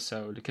this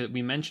episode, because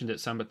we mentioned it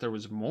some, but there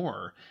was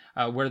more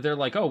where they're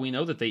like, oh, we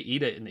know that they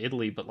eat it in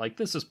Italy, but like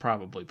this is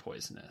probably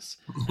poisonous.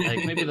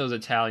 Like maybe those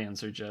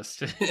Italians are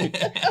just.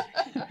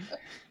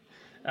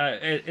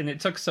 And it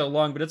took so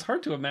long, but it's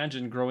hard to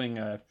imagine growing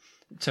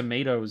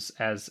tomatoes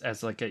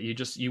as like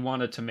you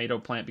want a tomato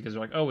plant because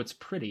you're like, oh, it's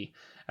pretty,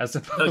 as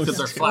opposed because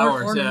they're to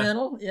flowers,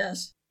 ornamental.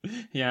 Yes.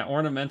 Yeah,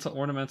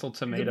 ornamental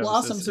tomatoes. The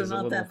blossoms are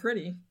not little... that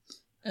pretty.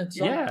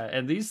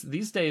 And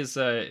these days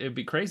it'd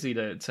be crazy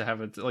to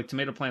have it like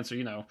tomato plants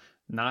are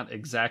not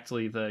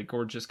exactly the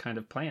gorgeous kind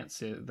of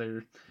plants.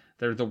 They're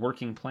the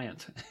working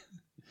plant.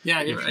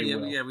 Yeah,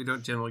 we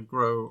don't generally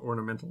grow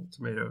ornamental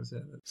tomatoes. Yeah.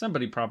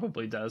 Somebody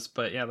probably does,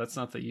 but yeah, that's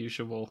not the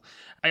usual.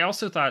 I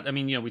also thought,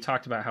 we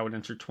talked about how it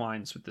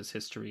intertwines with this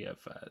history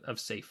of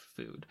safe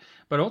food,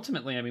 but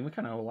ultimately, we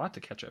kind of owe a lot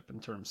to ketchup in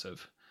terms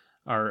of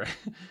our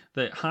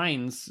the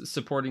Heinz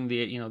supporting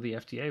the the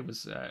FDA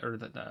was or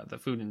the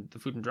Food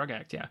and Drug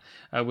Act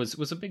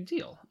was a big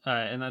deal,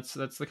 and that's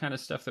the kind of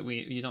stuff that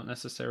you don't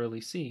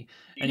necessarily see.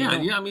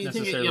 And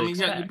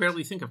you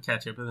barely think of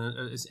ketchup,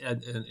 and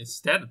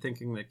instead of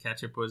thinking that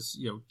ketchup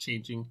was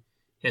changing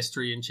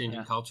history and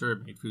changing culture,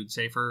 it made food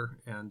safer,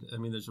 and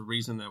there's a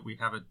reason that we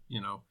have it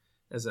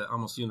as an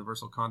almost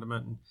universal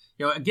condiment. And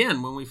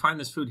again, when we find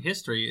this food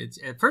history,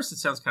 at first it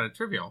sounds kind of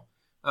trivial.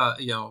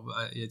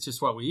 It's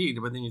just what we eat.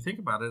 But then you think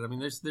about it,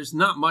 there's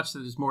not much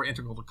that is more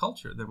integral to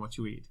culture than what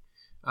you eat.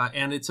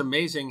 And it's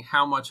amazing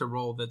how much a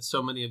role that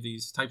so many of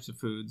these types of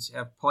foods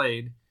have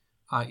played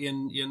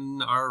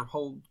in our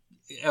whole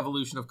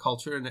evolution of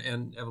culture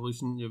and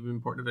evolution of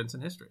important events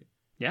in history.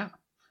 Yeah,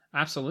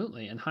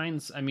 absolutely. And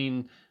Heinz,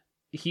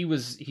 he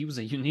was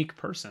a unique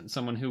person,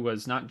 someone who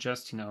was not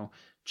just,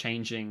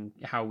 changing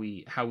how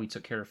we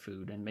took care of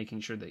food and making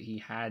sure that he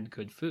had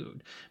good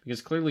food,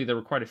 because clearly there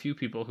were quite a few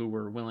people who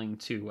were willing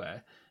to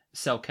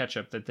sell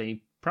ketchup that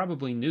they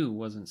probably knew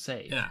wasn't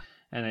safe. Yeah.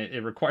 And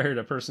it required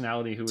a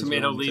personality who was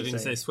tomato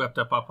leavings they swept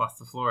up off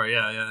the floor.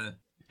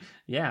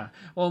 Yeah.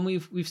 Well, and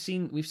we've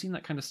seen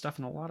that kind of stuff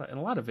in a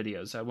lot of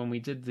videos. When we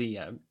did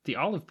the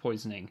olive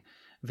poisoning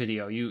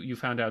video, you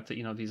found out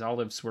that these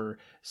olives were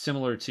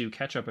similar to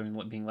ketchup,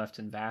 being left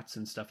in vats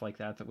and stuff like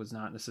that was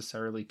not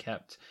necessarily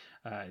kept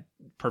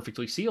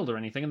perfectly sealed or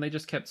anything, and they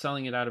just kept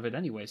selling it out of it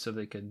anyway, so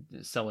they could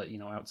sell it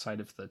outside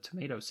of the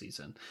tomato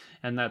season.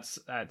 And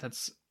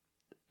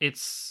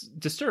it's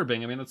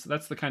disturbing.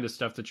 That's the kind of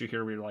stuff that you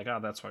hear where you're like, oh,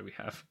 that's why we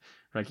have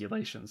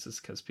regulations,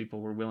 is because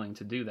people were willing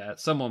to do that.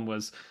 Someone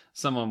was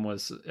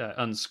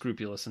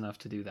unscrupulous enough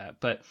to do that.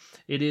 But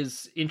it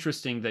is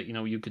interesting that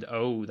you could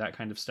owe that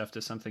kind of stuff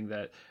to something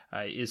that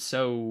is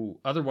so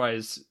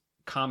otherwise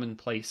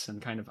commonplace and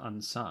kind of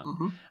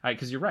unsung.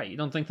 Because you're right, you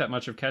don't think that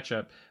much of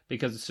ketchup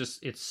because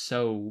it's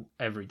so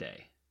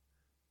everyday.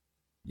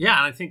 Yeah,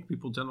 and I think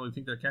people generally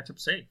think they're ketchup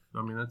safe.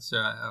 That's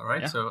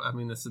right. Yeah. So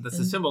that's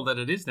the symbol that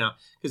it is now,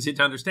 because you have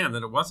to understand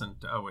that it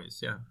wasn't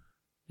always.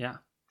 Yeah.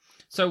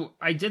 So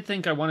I did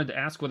think I wanted to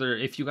ask whether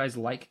if you guys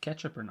like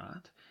ketchup or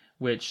not,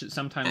 which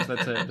sometimes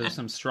there's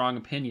some strong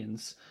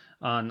opinions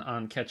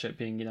on ketchup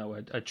being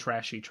a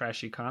trashy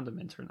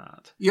condiment or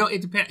not.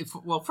 It depends.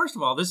 Well, first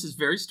of all, this is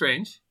very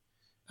strange,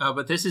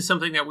 but this is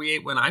something that we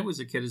ate when I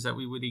was a kid. Is that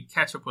we would eat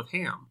ketchup with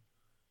ham,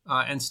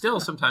 and still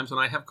sometimes when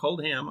I have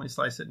cold ham, I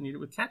slice it and eat it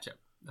with ketchup.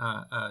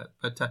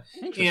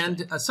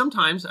 And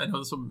sometimes, I know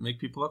this will make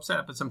people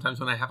upset, but sometimes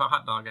when I have a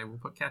hot dog, I will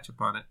put ketchup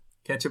on it.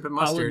 Ketchup and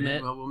mustard,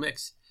 we'll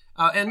mix.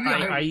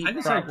 I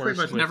guess I pretty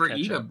much never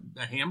eat a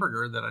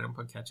hamburger that I don't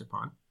put ketchup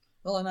on.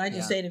 Well, and I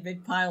just ate a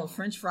big pile of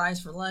French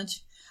fries for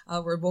lunch.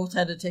 We both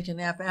had to take a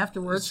nap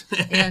afterwards,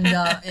 and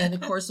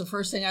of course the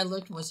first thing I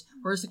looked was,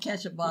 where's the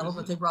ketchup bottle?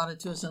 But they brought it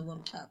to us in a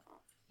little cup.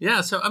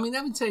 Yeah, so I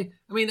would say,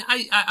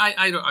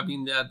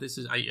 this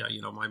is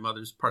my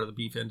mother's part of the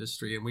beef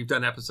industry, and we've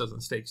done episodes on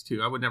steaks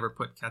too. I would never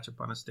put ketchup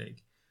on a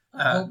steak.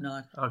 I hope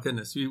not. Oh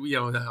goodness,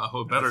 I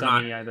hope better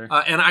not. Me either.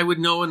 And I would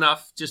know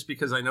enough, just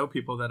because I know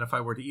people, that if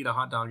I were to eat a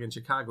hot dog in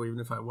Chicago, even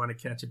if I wanted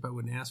ketchup, I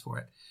wouldn't ask for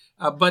it.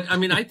 But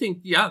I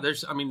think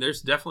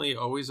there's definitely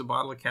always a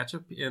bottle of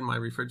ketchup in my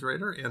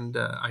refrigerator, and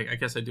I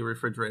guess I do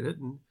refrigerate it,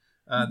 and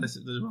this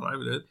is what I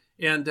would do.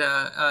 And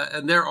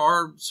there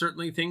are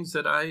certainly things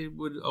that I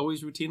would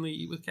always routinely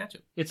eat with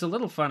ketchup. It's a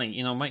little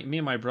funny, me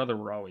and my brother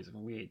were always,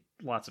 we ate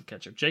lots of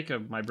ketchup.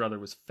 Jacob, my brother,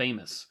 was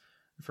famous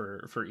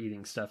for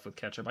eating stuff with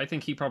ketchup. I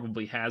think he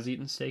probably has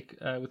eaten steak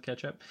with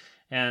ketchup,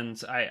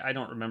 and I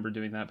don't remember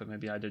doing that, but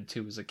maybe I did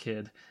too as a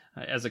kid.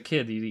 As a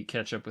kid, you'd eat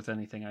ketchup with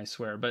anything, I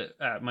swear. But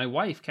my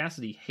wife,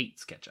 Cassidy,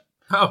 hates ketchup.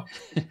 Oh,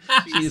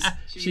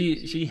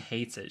 she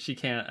hates it. She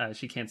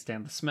can't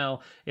stand the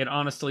smell. It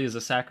honestly is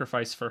a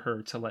sacrifice for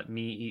her to let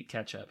me eat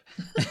ketchup.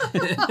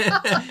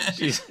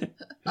 she's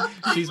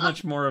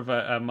much more of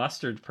a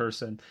mustard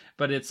person,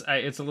 but it's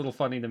a little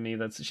funny to me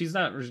that she's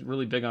not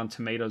really big on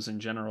tomatoes in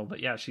general. But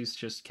yeah, she's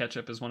just,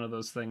 ketchup is one of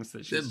those things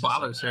that it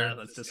bothers her.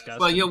 That's disgusting.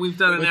 Well, we've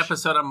done an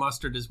episode on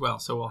mustard as well,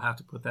 so we'll have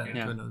to put that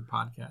into another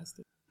podcast.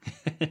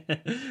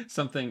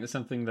 something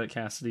that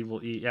Cassidy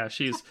will eat. Yeah,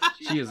 she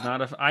is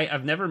not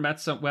I've never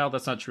met well,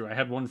 that's not true. I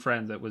had one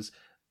friend that was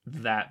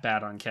that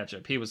bad on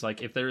ketchup. He was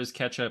like, if there is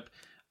ketchup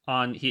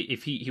on,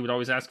 he would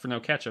always ask for no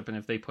ketchup, and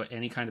if they put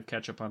any kind of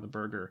ketchup on the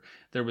burger,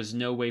 there was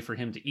no way for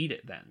him to eat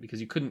it then,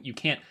 because you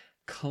can't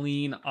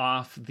clean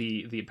off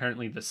the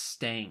apparently the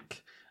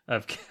stank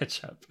of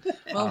ketchup.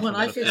 Well, when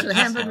I fix a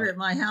hamburger at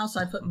my house,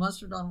 I put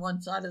mustard on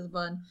one side of the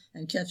bun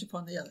and ketchup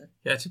on the other.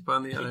 Ketchup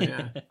on the other,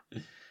 yeah.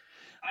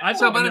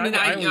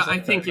 I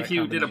think if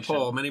you did a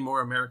poll, many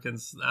more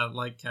Americans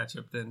like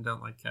ketchup than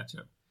don't like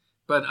ketchup.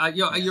 But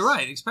you're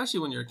right, especially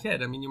when you're a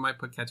kid. I mean, you might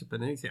put ketchup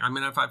in anything. I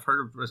mean, I've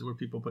heard of where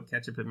people put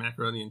ketchup in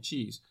macaroni and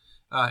cheese,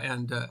 that's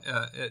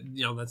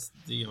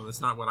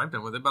not what I've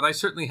done with it. But I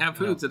certainly have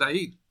foods that I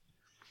eat.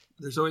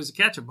 There's always a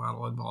ketchup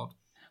bottle involved.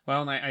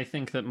 Well, and I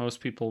think that most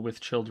people with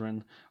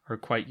children are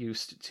quite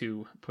used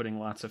to putting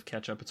lots of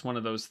ketchup. It's one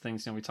of those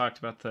things, we talked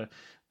about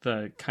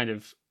the kind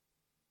of,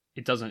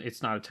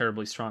 it's not a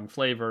terribly strong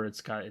flavor.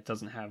 It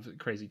doesn't have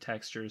crazy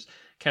textures.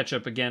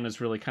 Ketchup, again,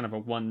 is really kind of a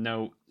one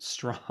note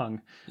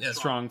strong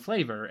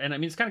flavor. And I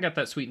mean, it's kind of got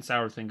that sweet and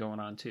sour thing going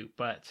on too,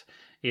 but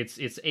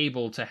it's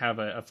able to have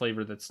a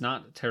flavor that's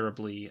not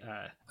terribly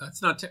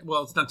it's not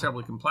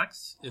terribly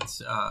complex.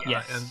 It's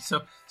yes. And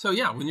so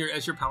when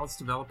as your palate's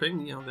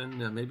developing,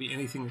 then maybe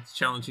anything that's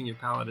challenging your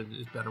palate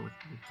is better with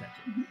ketchup.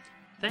 Mm-hmm.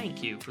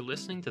 Thank you for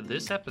listening to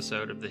this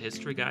episode of the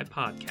History Guy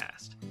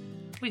podcast.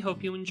 We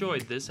hope you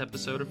enjoyed this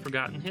episode of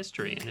Forgotten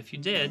History, and if you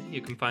did, you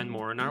can find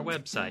more on our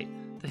website,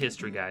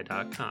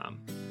 thehistoryguy.com.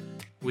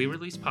 We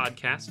release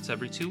podcasts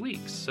every 2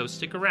 weeks, so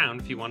stick around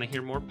if you want to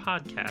hear more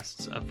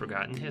podcasts of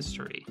Forgotten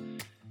History.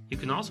 You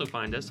can also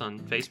find us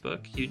on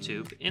Facebook,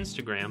 YouTube,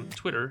 Instagram,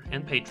 Twitter,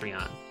 and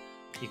Patreon.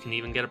 You can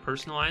even get a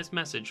personalized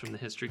message from the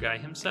History Guy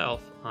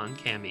himself on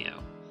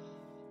Cameo.